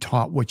have to be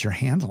taught what you're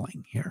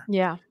handling here.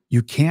 Yeah.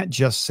 You can't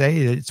just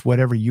say that it's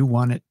whatever you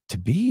want it to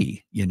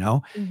be,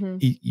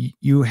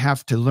 You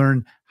have to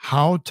learn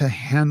how to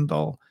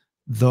handle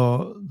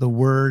the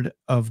Word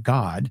of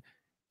God.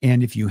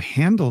 And if you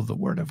handle the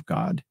Word of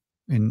God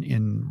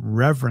in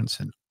reverence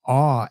and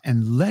awe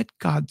and let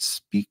God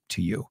speak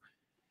to you,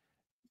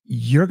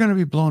 you're going to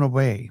be blown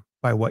away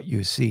by what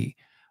you see.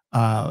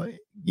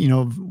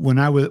 When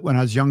I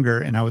was younger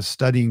and I was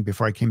studying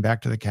before I came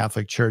back to the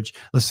Catholic Church,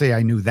 let's say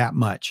I knew that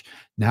much.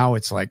 Now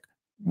it's like,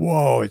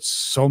 whoa, it's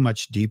so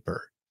much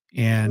deeper,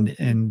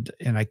 and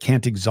I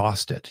can't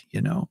exhaust it,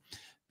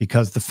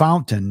 because the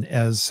fountain,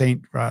 as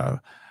Saint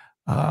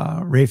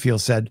Raphael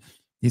said,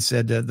 he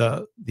said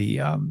the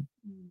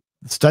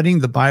studying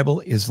the Bible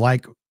is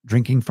like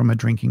drinking from a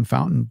drinking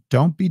fountain.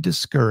 Don't be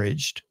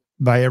discouraged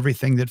by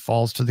everything that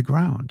falls to the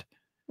ground.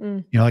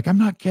 Like, I'm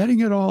not getting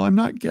it all. I'm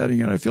not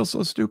getting it. I feel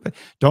so stupid.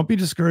 Don't be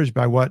discouraged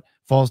by what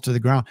falls to the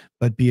ground,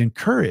 but be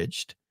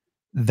encouraged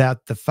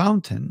that the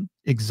fountain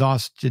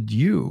exhausted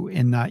you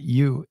and not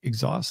you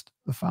exhaust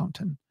the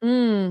fountain.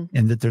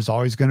 And that there's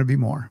always going to be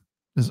more.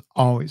 There's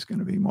always going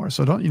to be more.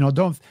 So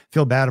don't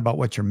feel bad about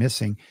what you're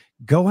missing.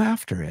 Go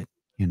after it,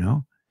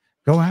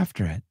 go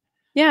after it.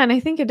 Yeah. And I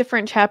think in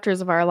different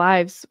chapters of our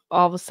lives,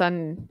 all of a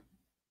sudden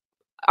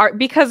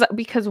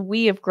because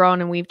we have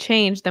grown and we've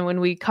changed, then when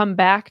we come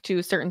back to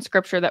a certain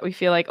scripture that we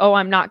feel like, oh,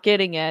 I'm not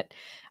getting it,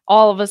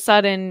 all of a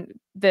sudden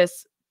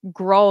this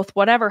growth,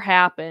 whatever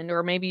happened,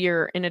 or maybe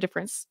you're in a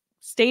different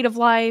state of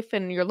life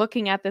and you're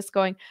looking at this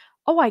going,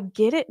 oh, I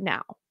get it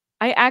now.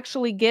 I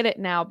actually get it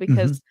now Mhm.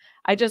 because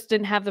I just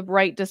didn't have the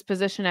right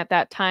disposition at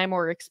that time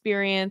or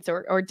experience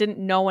or didn't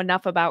know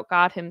enough about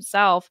God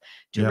himself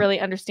to Yep. really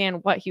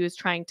understand what he was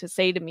trying to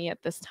say to me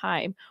at this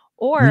time.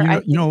 Well, Or I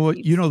think he's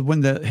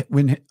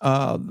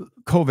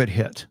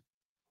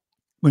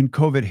when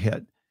COVID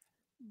hit,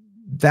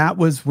 that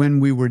was when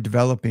we were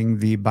developing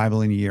the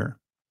Bible in a year.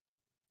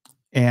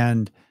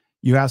 And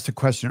you asked a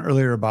question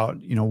earlier about,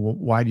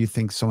 why do you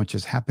think so much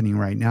is happening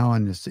right now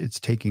and it's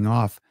taking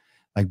off,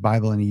 like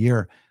Bible in a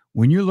year?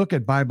 When you look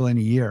at Bible in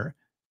a year,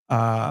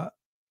 uh,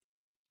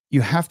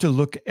 you have to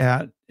look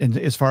at, and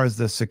as far as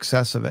the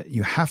success of it,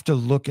 you have to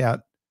look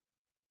at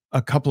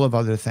a couple of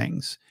other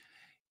things.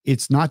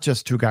 It's not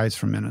just two guys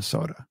from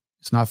Minnesota.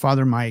 It's not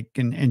Father Mike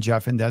and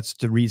Jeff, and that's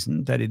the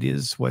reason that it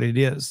is what it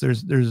is.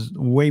 There's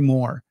way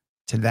more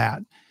to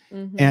that.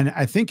 Mhm. And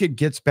I think it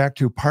gets back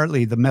to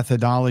partly the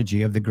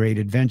methodology of the Great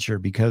Adventure,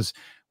 because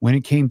when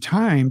it came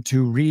time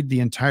to read the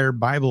entire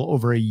Bible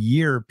over a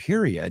year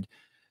period,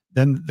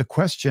 then the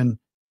question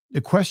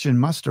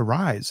must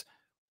arise.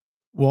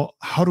 Well,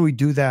 how do we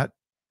do that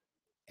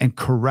and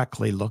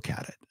correctly look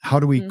at it? How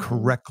do we Mhm.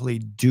 correctly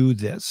do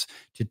this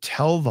to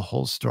tell the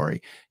whole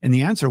story? And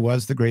the answer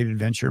was the Great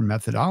Adventure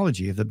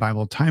methodology of the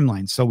Bible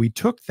timeline. So we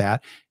took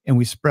that and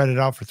we spread it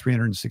out for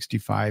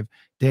 365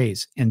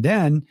 days. And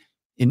then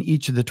in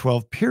each of the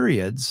 12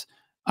 periods,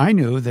 I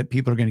knew that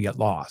people are going to get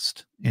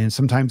lost. And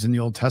sometimes in the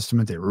Old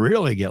Testament, they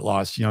really get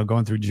lost,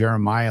 going through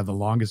Jeremiah, the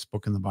longest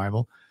book in the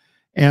Bible.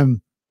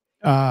 And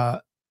uh,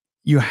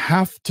 you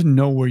have to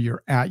know where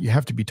you're at. You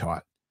have to be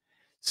taught.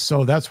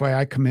 So that's why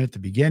I come in at the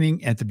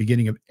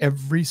beginning of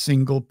every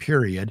single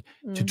period,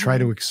 to try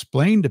to Mhm.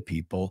 explain to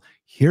people,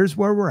 here's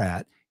where we're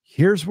at,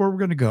 here's where we're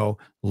going to go.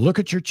 Look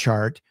at your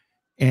chart.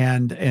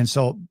 And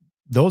so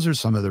those are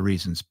some of the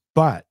reasons.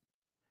 But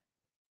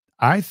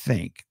I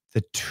think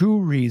the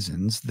two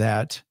reasons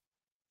that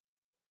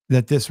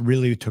this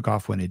really took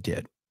off when it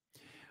did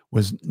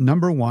was,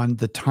 number one,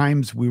 the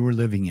times we were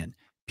living in.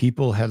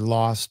 People had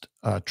lost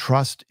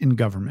trust in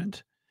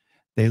government.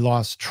 They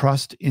lost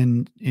trust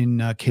in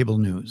cable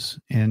news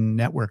and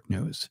network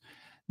news.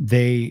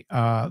 They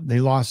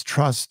lost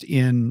trust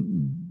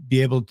in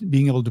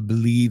being able to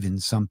believe in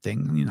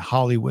something. I mean,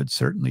 Hollywood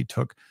certainly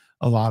took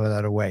a lot of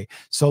that away.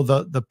 So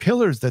the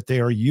pillars that they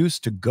are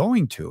used to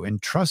going to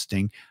and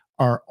trusting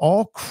are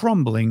all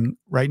crumbling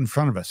right in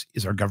front of us.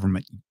 Is our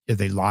government, are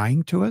they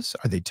lying to us?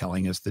 Are they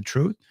telling us the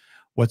truth?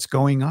 What's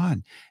going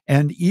on?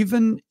 And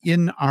even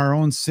in our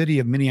own city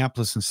of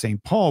Minneapolis and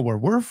St. Paul, where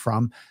we're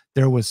from,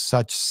 there was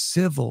such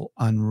civil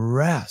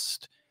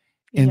unrest.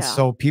 And Yeah.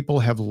 so people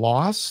have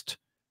lost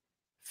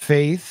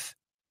faith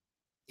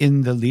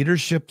in the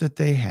leadership that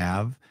they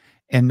have.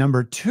 And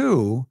number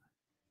two,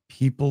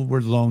 people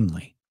were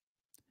lonely.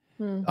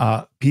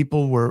 Mm.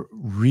 People were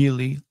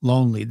really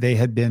lonely. They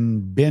had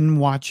been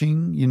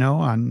watching,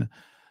 on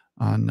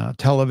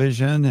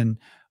television and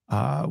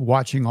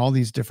watching all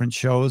these different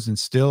shows and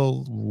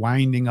still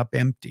winding up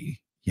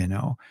empty,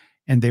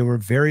 and they were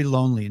very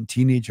lonely, and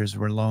teenagers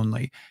were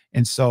lonely.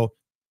 And so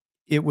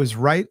it was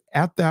right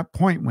at that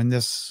point when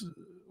this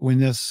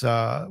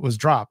was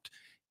dropped,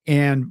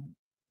 and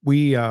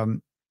we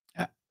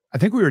I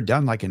think we were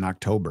done like in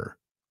October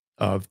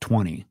of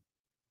 20.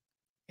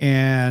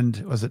 And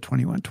was it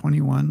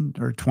 21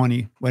 or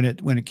 20 when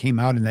it came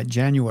out in that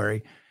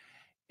January?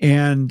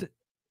 And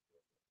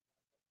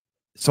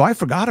so I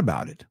forgot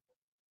about it.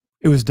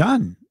 It was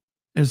done.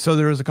 And so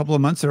there was a couple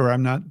of months there where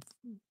I'm not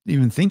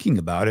even thinking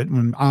about it, and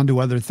I'm on to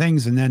other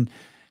things. And then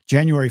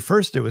January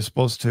 1st, it was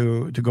supposed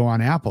to go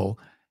on Apple.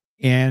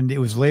 And it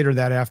was later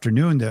that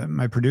afternoon that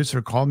my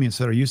producer called me and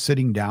said, "Are you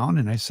sitting down?"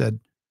 And I said,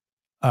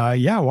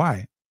 "Yeah,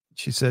 why?"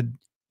 She said,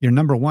 "You're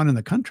number one in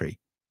the country."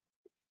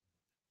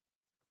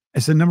 I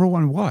said, "Number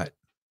one what?"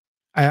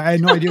 I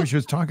had no idea what she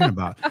was talking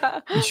about.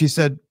 And she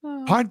said,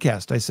 Oh.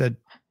 "Podcast." I said,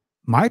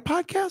 "My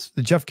podcast,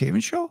 the Jeff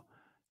Cavins Show?"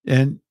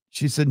 And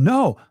she said,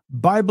 "No,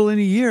 Bible in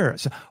a year."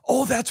 So,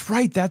 "Oh, that's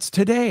right. That's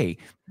today.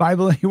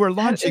 Bible, we're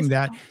That launching is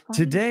that so funny.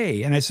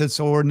 today." And I said,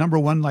 "So we're number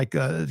one, like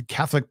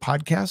Catholic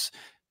podcasts?"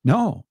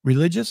 "No."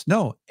 "Religious?"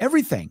 "No."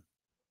 Everything,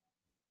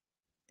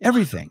 Wow.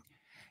 everything.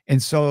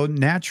 And so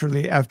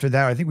naturally after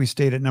that, I think we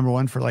stayed at number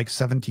one for like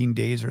 17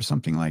 days or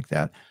something like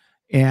that.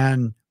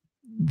 And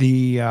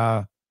the,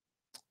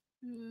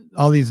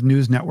 all these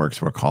news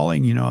networks were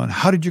calling, and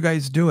how did you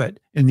guys do it?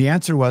 And the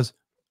answer was,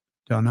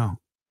 don't know.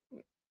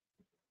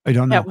 I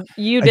don't Yeah, know.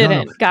 you I don't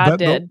know. didn't, God But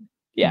did.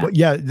 Yeah.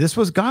 yeah, this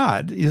was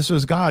God. This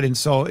was God. And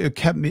so it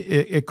kept me,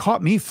 it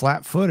caught me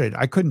flat footed.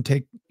 I couldn't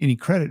take any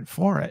credit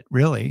for it,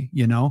 really,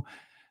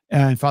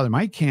 and Father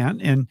Mike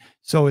can't. And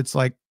so it's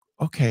like,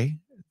 okay,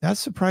 that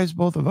surprised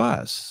both of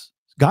us.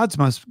 God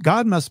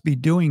must be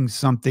doing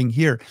something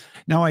here.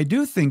 Now, I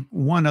do think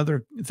one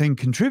other thing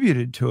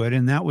contributed to it,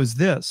 and that was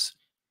this.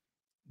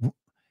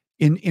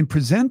 in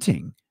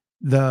presenting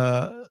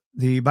the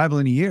Bible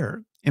in a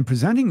year, in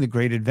presenting the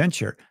Great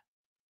Adventure,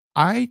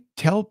 I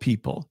tell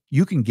people,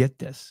 you can get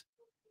this.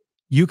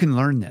 You can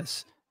learn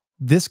this.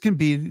 This can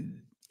be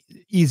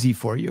easy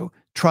for you.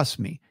 Trust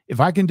me. If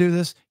I can do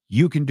this,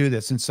 you can do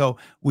this. And so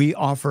we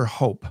offer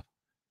hope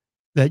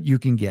that you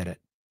can get it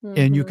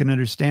and you Mhm. can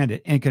understand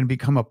it and it can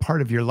become a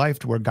part of your life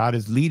to where God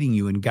is leading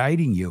you and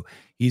guiding you.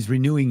 He's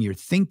renewing your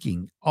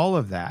thinking, all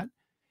of that.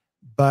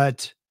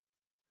 But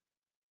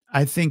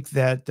I think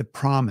that the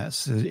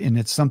promise, and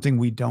it's something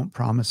we don't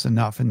promise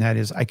enough, and that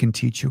is, I can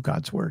teach you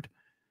God's word.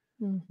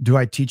 Mm. Do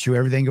I teach you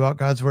everything about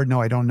God's word? No,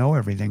 I don't know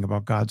everything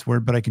about God's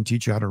word, but I can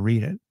teach you how to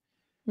read it.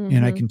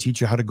 And I Mhm. can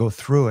teach you how to go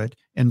through it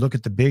and look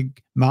at the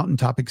big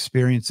mountaintop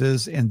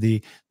experiences and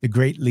the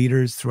great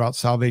leaders throughout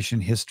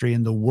salvation history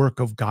and the work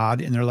of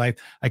God in their life.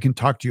 I can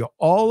talk to you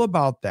all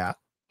about that,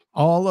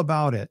 all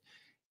about it.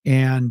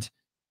 And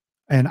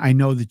I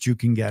know that you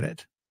can get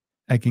it.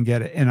 I can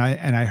get it. And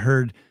I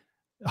heard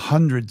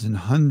hundreds and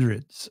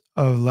hundreds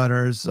of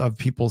letters of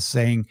people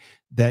saying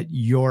that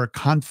your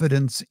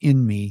confidence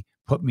in me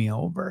put me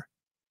over,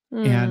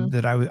 and Mm.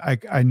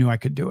 that I knew I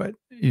could do it.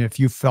 If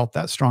you felt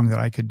that strong that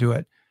I could do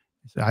it,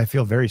 I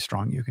feel very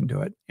strong you can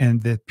do it.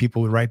 And the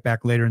people would write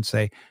back later and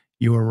say,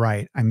 you were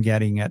right. I'm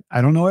getting it.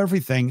 I don't know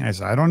everything. I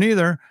said, I don't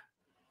either,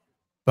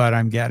 but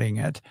I'm getting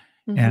it.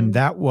 And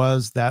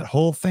Mhm. that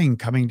whole thing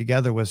coming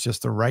together was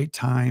just the right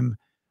time,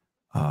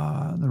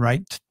 the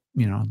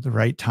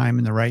right time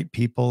and the right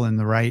people and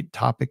the right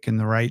topic and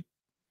the right,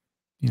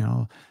 you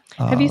know,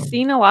 Have you uh,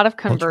 seen a lot of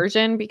culture.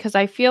 conversion? Because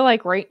I feel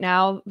like right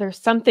now there's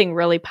something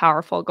really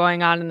powerful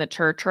going on in the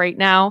church right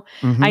now.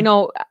 I Hmm.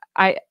 know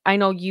I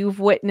know you've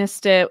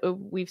witnessed it.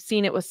 We've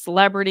seen it with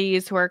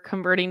celebrities who are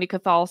converting to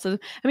Catholicism.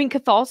 I mean,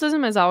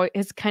 Catholicism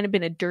has kind of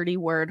been a dirty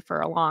word for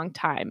a long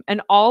time.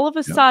 And all of a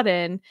Yep.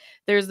 sudden,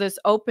 there's this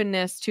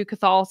openness to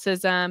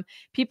Catholicism.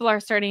 People are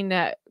starting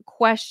to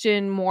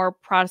question more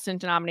Protestant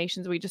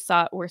denominations.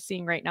 We're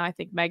seeing right now, I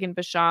think Megan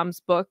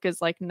Basham's book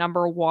is like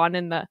number one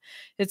in the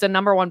it's a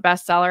number one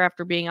bestseller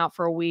after being out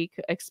for a week,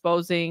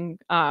 exposing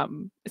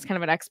it's kind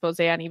of an expose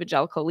on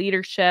evangelical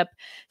leadership,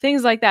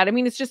 things like that. I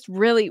mean, it's just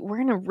really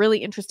we're in a really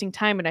interesting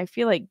time, and I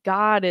feel like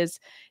God is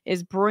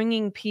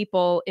bringing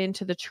people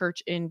into the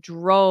church in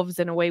droves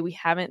in a way we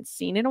haven't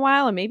seen in a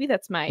while, and maybe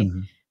that's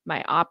Hmm. my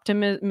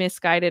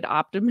misguided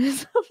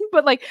optimism.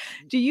 But like,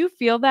 do you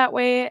feel that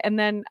way? And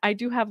then I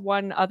do have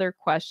one other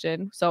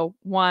question. So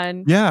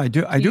one, Yeah, I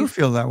do. I do do you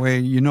feel that way.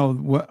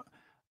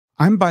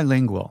 I'm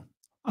bilingual.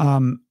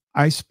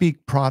 I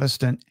speak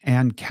Protestant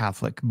and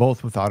Catholic,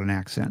 both without an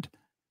accent.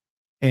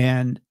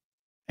 And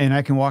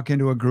I can walk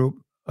into a group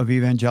of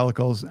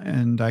evangelicals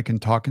and I can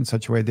talk in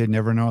such a way they'd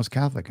never know I was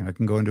Catholic. And I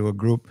can go into a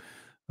group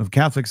of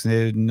Catholics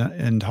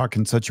and talk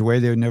in such a way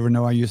they would never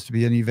know I used to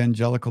be an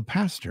evangelical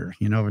pastor,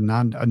 a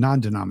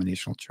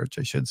non-denominational church,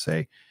 I should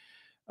say.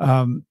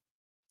 Um,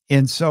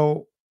 and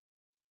so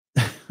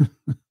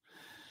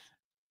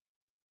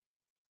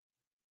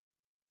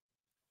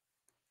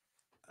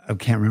I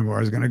can't remember where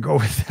I was going to go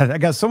with that. I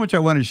got so much I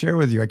want to share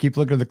with you. I keep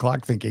looking at the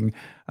clock thinking,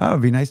 oh,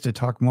 it'd be nice to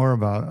talk more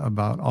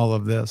about all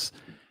of this.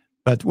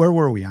 But where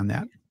were we on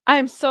that?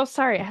 I'm so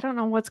sorry. I don't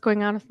know what's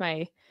going on with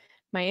my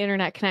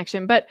internet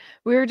connection, but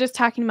we were just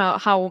talking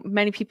about how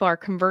many people are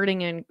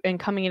converting and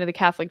coming into the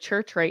Catholic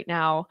Church right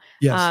now,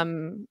 Yes.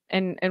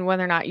 and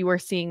whether or not you were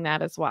seeing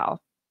that as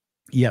well.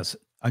 Yes.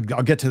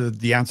 I'll get to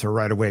the answer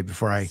right away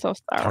before I So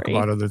talk sorry.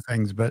 about other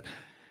things. But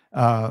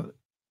uh,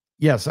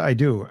 yes, I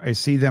do. I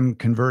see them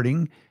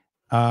converting.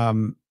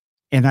 Um,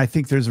 and I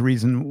think there's a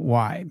reason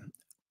why.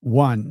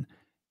 One,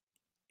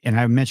 and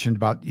I mentioned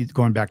about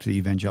going back to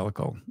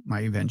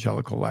my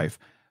evangelical life.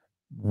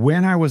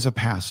 When I was a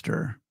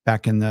pastor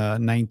back in the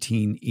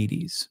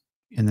 1980s,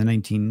 in the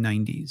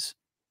 1990s,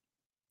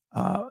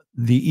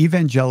 the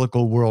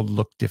evangelical world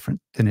looked different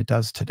than it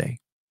does today.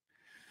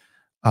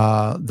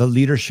 The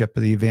leadership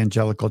of the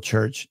evangelical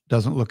church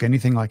doesn't look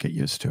anything like it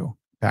used to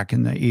back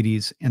in the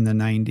 80s and the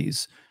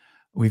 90s.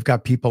 We've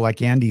got people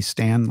like Andy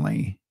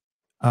Stanley,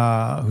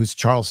 who's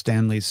Charles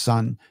Stanley's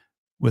son,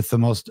 with the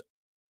most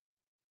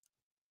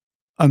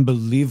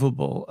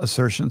unbelievable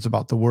assertions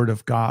about the word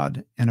of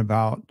God and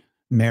about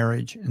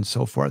marriage and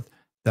so forth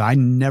that I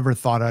never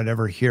thought I'd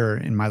ever hear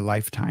in my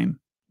lifetime.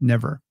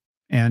 Never.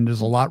 And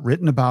there's a lot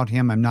written about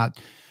him. I'm not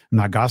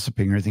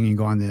gossiping or anything. You can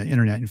go on the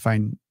internet and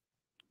find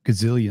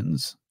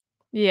gazillions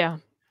Yeah.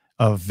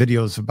 of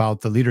videos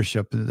about the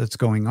leadership that's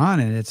going on,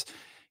 and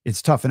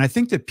it's tough. And I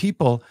think that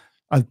people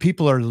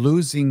are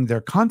losing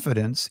their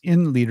confidence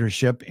in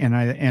leadership,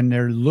 and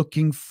they're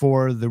looking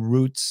for the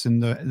roots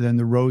and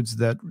the roads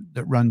that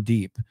run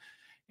deep.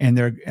 And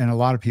a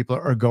lot of people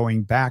are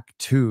going back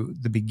to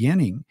the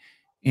beginning,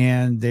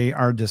 and they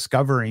are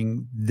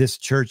discovering this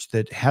church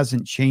that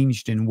hasn't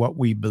changed in what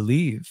we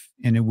believe,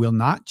 and it will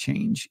not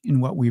change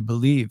in what we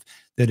believe,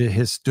 that it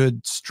has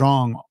stood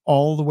strong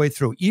all the way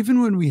through,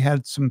 even when we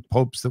had some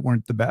popes that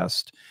weren't the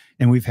best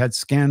and we've had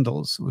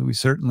scandals. We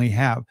certainly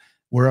have.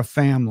 We're a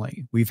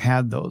family. We've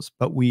had those,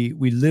 but we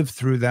live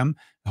through them.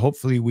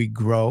 Hopefully we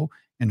grow,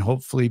 and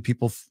hopefully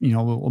people,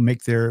 will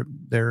make their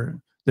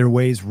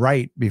ways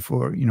right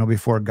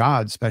before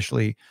God,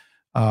 especially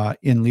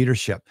in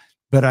leadership.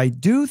 But I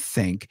do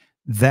think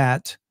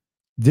that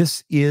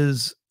this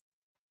is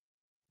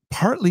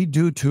partly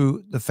due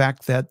to the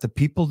fact that the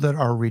people that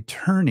are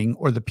returning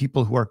or the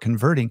people who are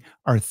converting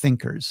are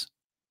thinkers.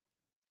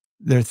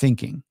 They're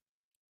thinking.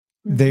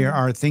 They Mhm.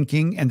 are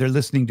thinking, and they're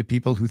listening to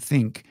people who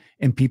think,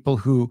 and people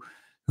who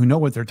know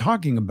what they're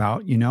talking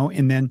about,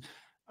 and then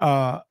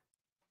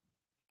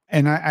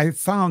and I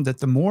found that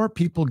the more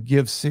people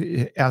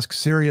ask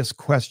serious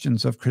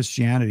questions of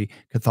Christianity,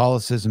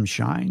 Catholicism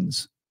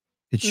shines.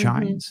 It Mhm.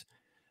 shines.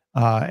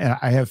 And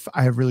I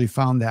have really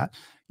found that.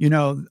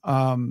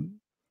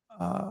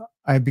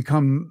 I've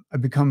become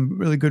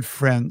really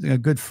a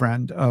good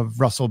friend of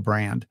Russell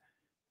Brand,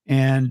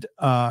 and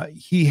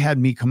he had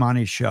me come on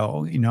his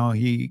show.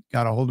 He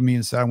got a hold of me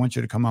and said, "I want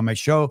you to come on my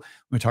show.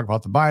 We talk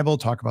about the Bible,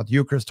 talk about the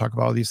Eucharist, talk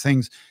about all these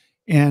things,"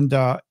 and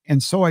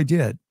so I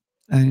did.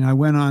 And I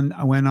went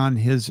on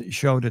his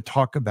show to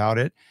talk about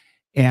it,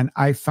 and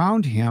I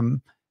found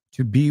him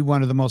to be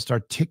one of the most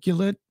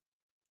articulate,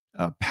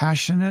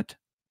 passionate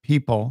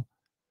people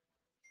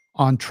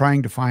on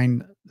trying to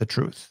find the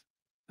truth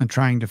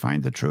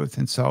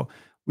And so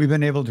we've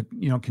been able to,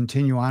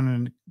 continue on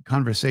in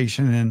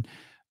conversation and,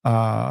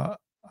 uh,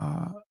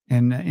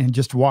 and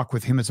just walk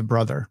with him as a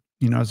brother,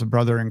 as a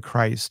brother in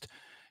Christ,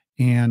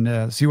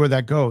 and see where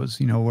that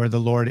goes, where the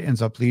Lord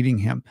ends up leading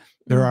him.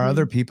 There are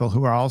other Mhm. people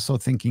who are also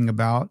thinking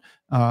about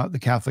the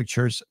Catholic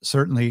Church,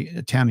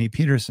 certainly Tammy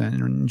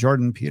Peterson and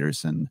Jordan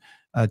Peterson.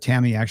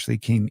 Tammy actually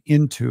came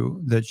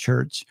into the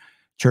church.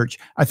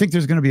 I think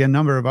there's going to be a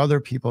number of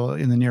other people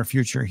in the near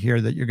future here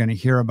that you're going to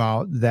hear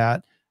about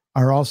that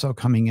are also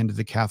coming into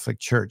the Catholic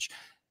Church.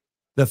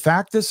 The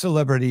fact that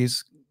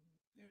celebrities,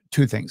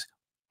 two things.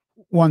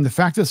 One, the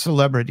fact that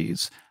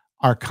celebrities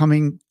are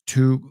coming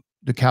to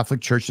the Catholic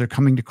Church, they're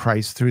coming to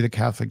Christ through the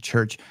Catholic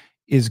Church,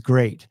 is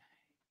great.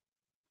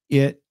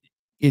 It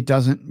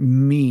doesn't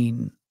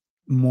mean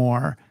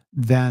more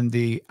than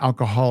the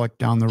alcoholic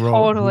down the road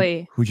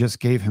Totally. who just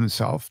gave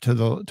himself to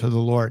the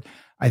Lord.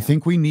 I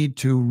think we need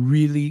to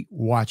really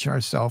watch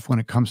ourselves when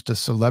it comes to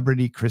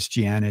celebrity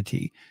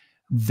Christianity.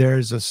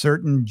 There's a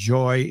certain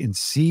joy in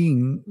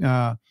seeing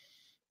a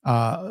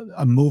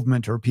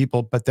movement or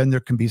people, but then there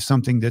can be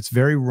something that's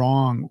very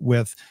wrong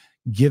with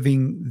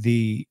giving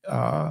the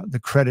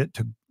credit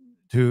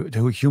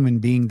to a human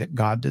being that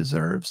God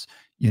deserves.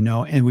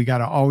 And we got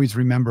to always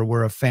remember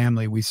we're a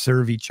family. We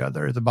serve each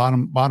other. The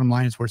bottom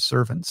line is we're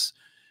servants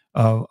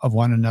of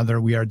one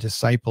another. We are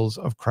disciples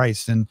of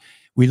Christ, and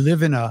we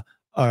live in a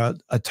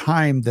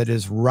time that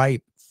is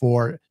ripe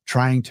for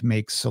trying to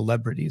make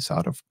celebrities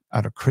out of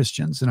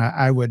Christians, and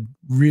I would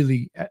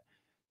really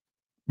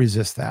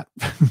resist that.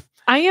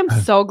 I am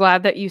so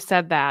glad that you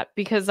said that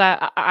because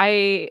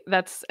I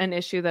that's an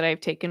issue that I've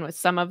taken with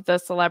some of the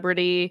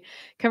celebrity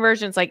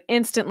conversions. Like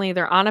instantly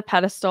they're on a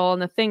pedestal.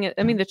 And the thing is,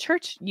 I mean, the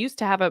church used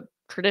to have a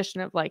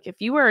tradition of like, if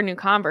you were a new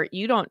convert,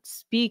 you don't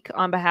speak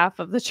on behalf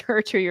of the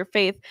church or your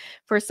faith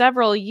for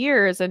several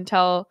years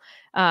until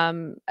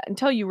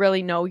you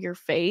really know your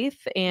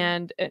faith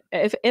and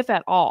if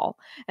at all.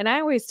 And I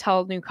always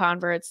tell new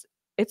converts,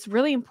 it's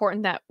really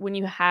important that when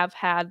you have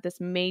had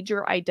this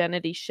major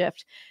identity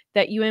shift,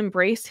 that you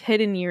embrace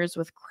hidden years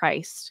with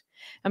Christ.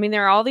 I mean,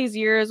 there are all these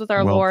years with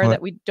our Well Lord that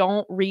put. we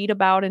don't read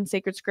about in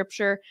sacred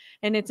scripture.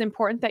 And it's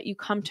important that you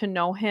come to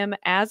know him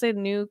as a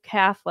new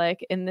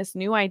Catholic in this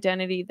new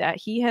identity that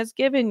he has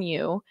given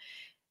you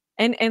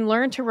and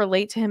learn to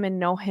relate to him and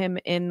know him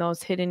in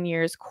those hidden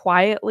years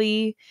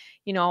quietly.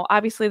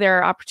 Obviously there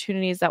are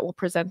opportunities that will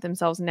present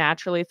themselves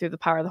naturally through the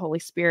power of the Holy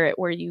Spirit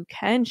where you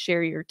can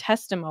share your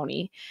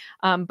testimony.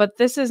 But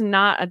this is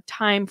not a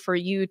time for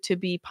you to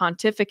be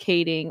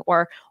pontificating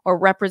or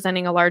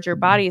representing a larger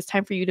Mhm. body. It's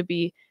time for you to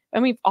be, I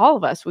mean, all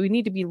of us, we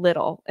need to be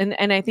little.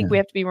 And I think we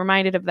Yeah. have to be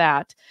reminded of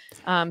that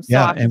so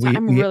Yeah, often. and So we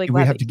I'm we really we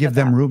glad have that to you give said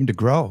that. them room to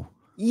grow.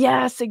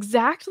 Yes,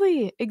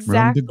 exactly. Room to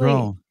Exactly.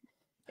 grow.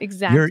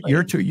 You're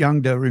Exactly. too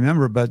young to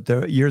remember, but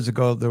years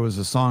ago there was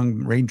a song,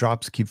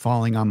 "Raindrops Keep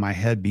Falling on My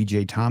Head,"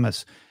 B.J.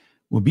 Thomas.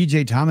 Well,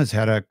 B.J. Thomas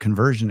had a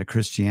conversion to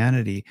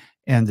Christianity,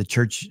 and the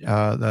church,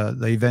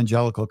 the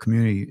evangelical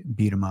community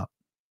beat him up.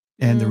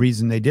 And the Mm.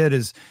 reason they did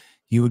is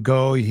he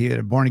had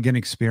a born again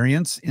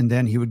experience, and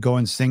then he would go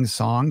and sing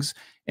songs,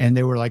 and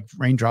they were like,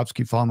 "Raindrops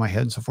keep falling on my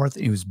head," and so forth.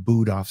 And he was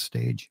booed off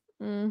stage.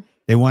 Mm.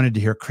 They wanted to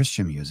hear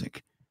Christian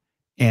music.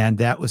 And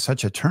that was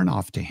such a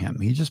turnoff to him.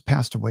 He just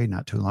passed away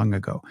not too long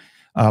ago.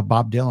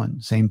 Bob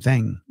Dylan, same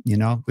thing. We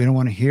don't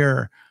want to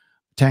hear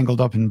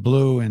Tangled Up in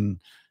Blue and,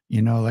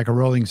 like a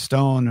Rolling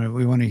Stone.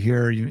 We want to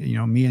hear,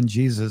 me and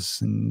Jesus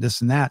and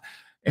this and that.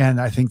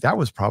 And I think that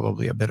was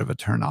probably a bit of a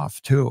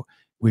turnoff too.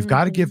 We've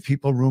got to Mhm. give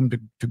people room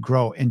to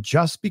grow. And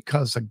just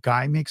because a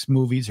guy makes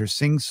movies or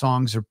sings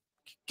songs or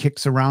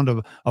kicks around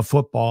a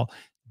football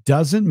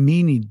doesn't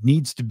mean he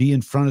needs to be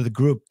in front of the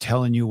group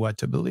telling you what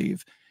to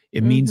believe.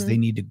 It means Mhm. they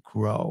need to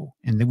grow.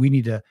 And then we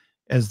need to,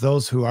 as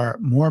those who are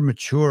more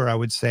mature, I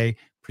would say,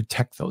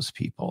 protect those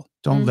people.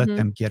 Don't let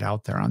them get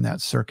out there on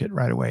that circuit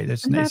right away. And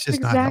It's that's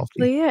just not healthy.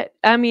 exactly it.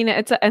 I mean,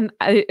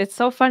 it's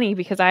so funny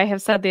because I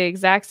have said the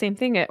exact same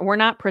thing. We're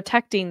not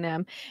protecting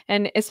them,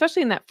 and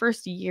especially in that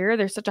first year,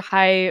 there's such a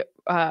high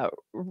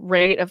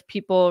rate of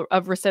people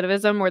of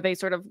recidivism where they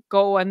sort of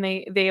go and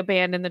they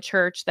abandon the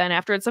church. Then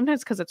afterwards, sometimes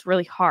because it's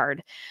really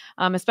hard,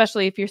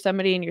 especially if you're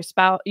somebody and your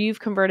spouse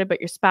you've converted,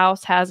 but your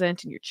spouse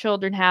hasn't, and your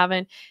children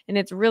haven't, and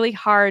it's really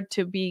hard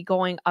to be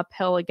going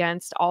uphill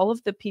against all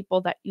of the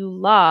people that you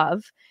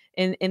love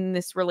in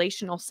this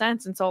relational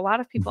sense. And so a lot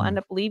of people Mhm. end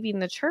up leaving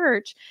the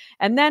church,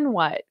 and then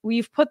what?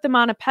 We've put them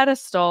on a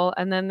pedestal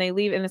and then they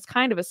leave, and it's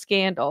kind of a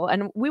scandal.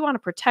 And we want to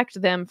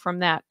protect them from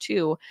that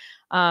too,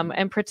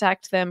 and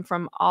protect them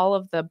from all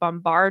of the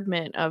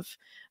bombardment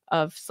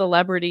of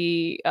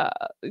celebrity,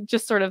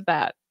 just sort of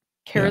that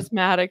Yeah.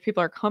 charismatic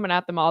people are coming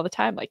at them all the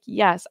time. Like,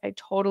 yes, I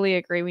totally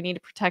agree. We need to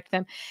protect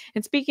them.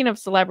 And speaking of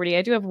celebrity,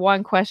 I do have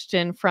one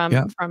question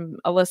Yeah. from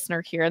a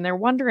listener here, and they're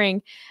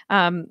wondering,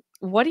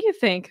 what do you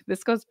think?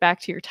 This goes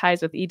back to your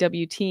ties with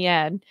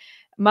EWTN.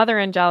 Mother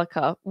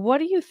Angelica, what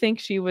do you think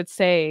she would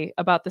say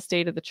about the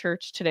state of the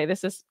church today?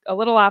 This is a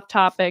little off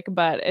topic,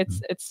 but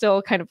Mhm. it's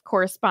still kind of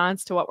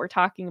corresponds to what we're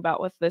talking about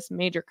with this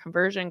major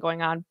conversion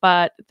going on.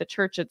 But the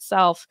church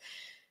itself,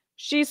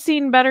 she's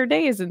seen better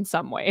days in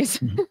some ways.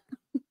 Mhm.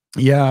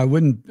 Yeah, I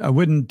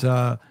wouldn't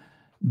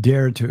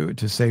dare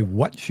to say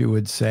what she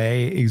would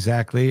say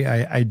exactly.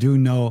 I do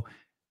know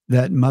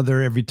that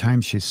mother, every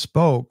time she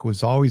spoke,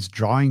 was always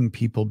drawing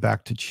people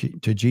back to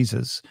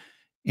Jesus,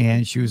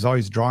 and she was Mhm.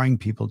 always drawing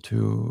people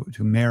to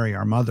Mary,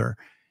 our mother,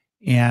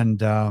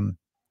 and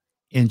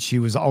and she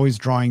was always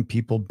drawing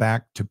people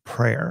back to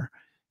prayer.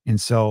 And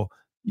so,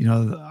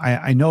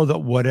 I know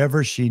that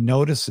whatever she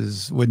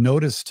would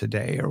notice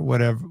today, or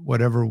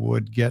whatever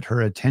would get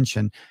her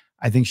attention,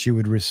 I think she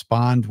would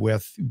respond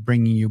with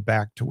bringing you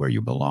back to where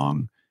you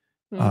belong.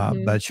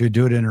 Mhm. But she would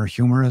do it in her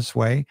humorous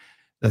way.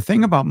 The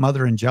thing about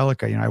Mother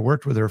Angelica, I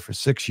worked with her for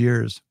 6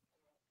 years,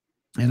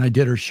 and I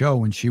did her show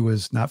when she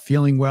was not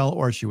feeling well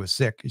or she was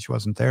sick. She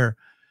wasn't there.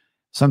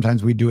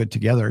 Sometimes we do it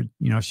together.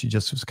 She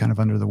just was kind of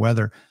under the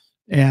weather.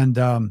 And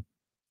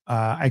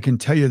I can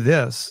tell you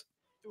this: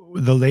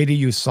 the lady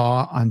you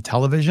saw on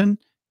television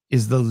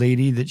is the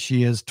lady that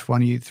she is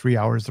 23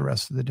 hours the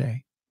rest of the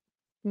day.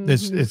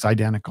 Mhm. It's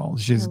identical.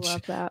 I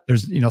love that.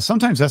 There's,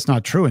 sometimes that's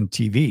not true in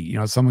TV.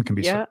 Someone can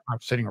be Yeah.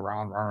 sitting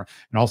around, and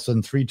all of a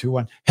sudden, 3, 2,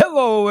 1,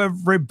 hello,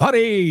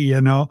 everybody,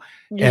 and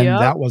Yep.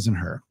 that wasn't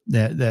her.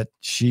 That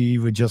she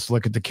would just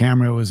look at the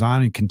camera it was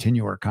on and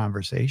continue her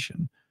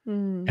conversation.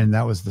 Mm. And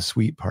that was the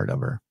sweet part of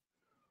her.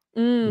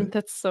 But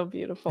That's so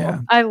beautiful.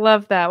 yeah. I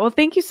love that. Well,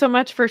 thank you so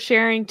much for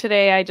sharing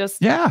today.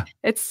 Yeah.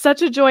 It's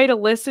such a joy to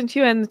listen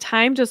to, and the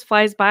time just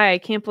flies by. I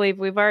can't believe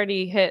we've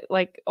already hit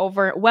like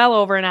well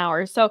over an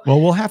hour. So,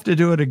 Well, we'll have to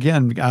do it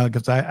again,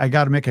 because I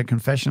got to make a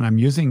confession. I'm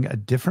using a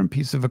different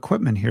piece of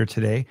equipment here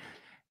today.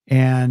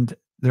 And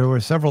there were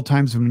several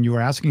times when you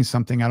were asking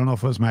something, I don't know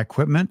if it was my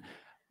equipment,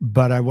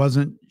 but I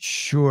wasn't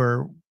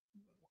sure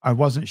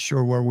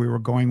where we were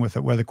going with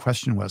it, where the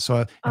question was.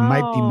 So it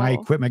might be my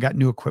oh, equipment. I got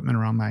new equipment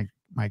around my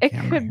it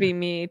camera could here. be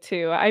me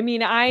too. I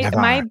mean, Never.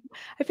 I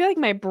feel like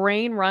my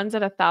brain runs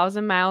at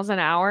 1,000 miles an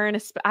hour, and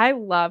I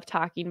love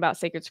talking about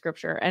sacred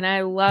scripture, and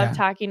I love Yeah.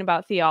 talking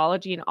about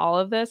theology and all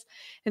of this.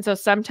 And so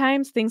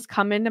sometimes things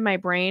come into my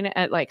brain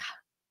at like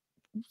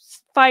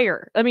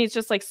fire. I mean, it's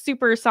just like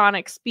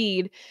supersonic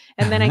speed,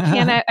 and then I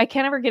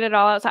can't ever get it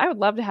all out. So I would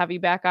love to have you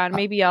back on.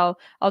 Maybe I'll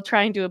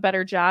try and do a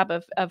better job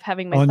of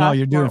having my Oh, no, thoughts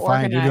you're more doing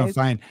fine. You're doing organized.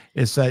 fine.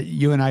 It's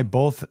you and I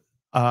both,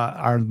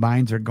 our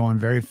minds are going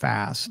very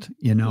fast,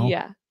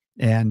 Yeah.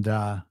 and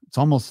it's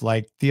almost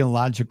like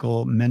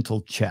theological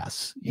mental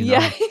chess,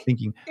 Yeah.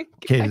 thinking, It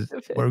okay, kind of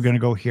we're is. going to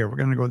go here. We're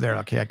going to go there.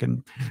 Okay, I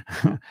can,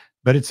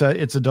 but it's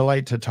a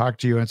delight to talk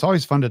to you. And it's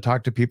always fun to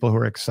talk to people who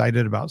are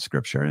excited about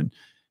scripture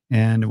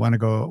and want to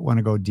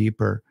go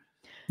deeper.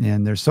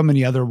 And there's so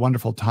many other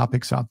wonderful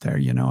topics out there,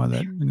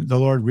 that the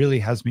Lord really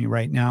has me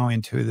right now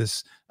into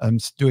this. I'm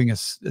doing a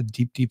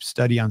deep, deep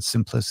study on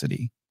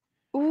simplicity.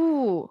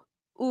 Ooh.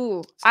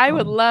 Ooh. I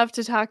would So love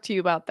to talk to you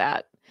about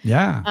that.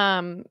 yeah,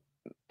 Um,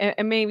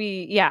 and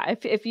maybe, yeah,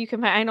 if you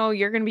can, I know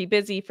you're going to be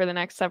busy for the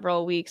next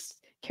several weeks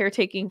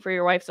caretaking for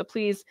your wife. So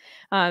please,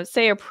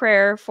 say a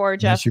prayer for yeah,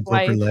 Jeff's she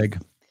broke her wife.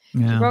 leg. She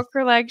Yeah, broke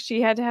her leg.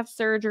 She had to have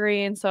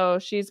surgery, and so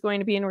she's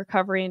going to be in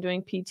recovery and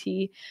doing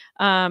PT,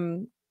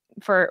 um,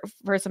 for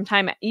some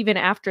time. Even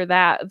after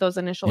that, those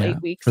initial yeah.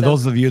 8 weeks For of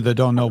those of you that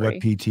don't know what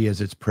recovery. PT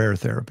is, it's prayer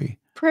therapy.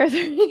 Prayer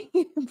therapy,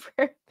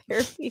 prayer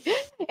therapy.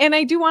 And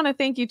I do wanna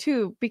thank you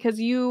too, because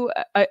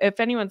if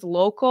anyone's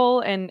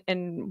local and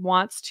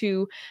wants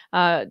to,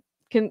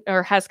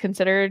 or has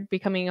considered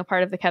becoming a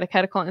part of the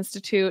Catechetical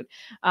Institute,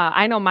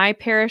 I know my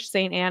parish,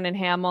 St. Anne in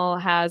Hamel,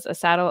 has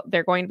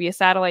they're going to be a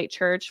satellite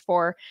church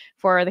for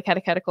the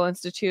Catechetical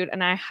Institute,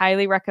 and I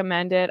highly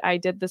recommend it. I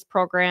did this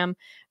program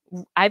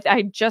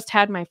I just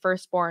had my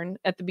firstborn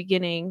at the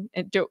beginning,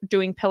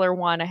 doing pillar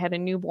 1. I had a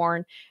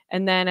newborn,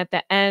 and then at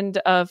the end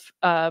of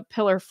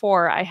pillar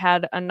 4, I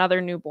had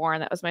another newborn.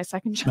 That was my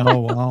second child. Oh,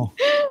 wow.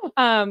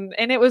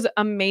 And it was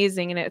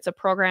amazing. And it's a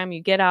program,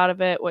 you get out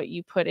of it what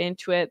you put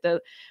into it.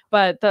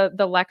 But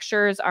the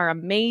lectures are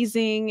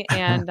amazing,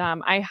 and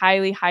I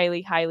highly,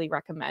 highly, highly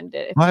recommend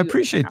it. Well, I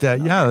appreciate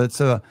that. Yeah, it's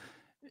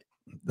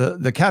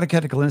the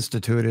Catechetical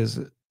Institute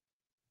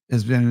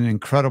has been an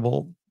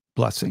incredible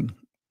blessing,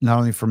 not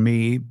only for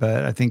me,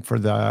 but I think for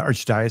the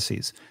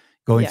archdiocese,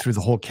 going through the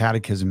Yes. whole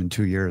catechism in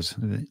 2 years.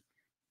 You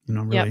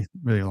know, Yep. really,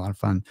 really a lot of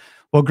fun.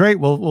 Well, great.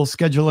 We'll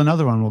schedule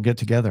another one. We'll get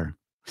together.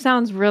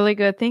 Sounds really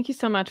good. Thank you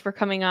so much for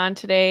coming on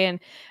today. And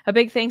a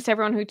big thanks to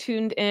everyone who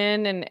tuned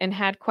in and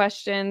had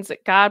questions.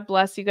 God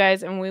bless you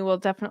guys. And we will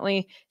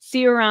definitely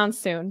see you around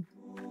soon.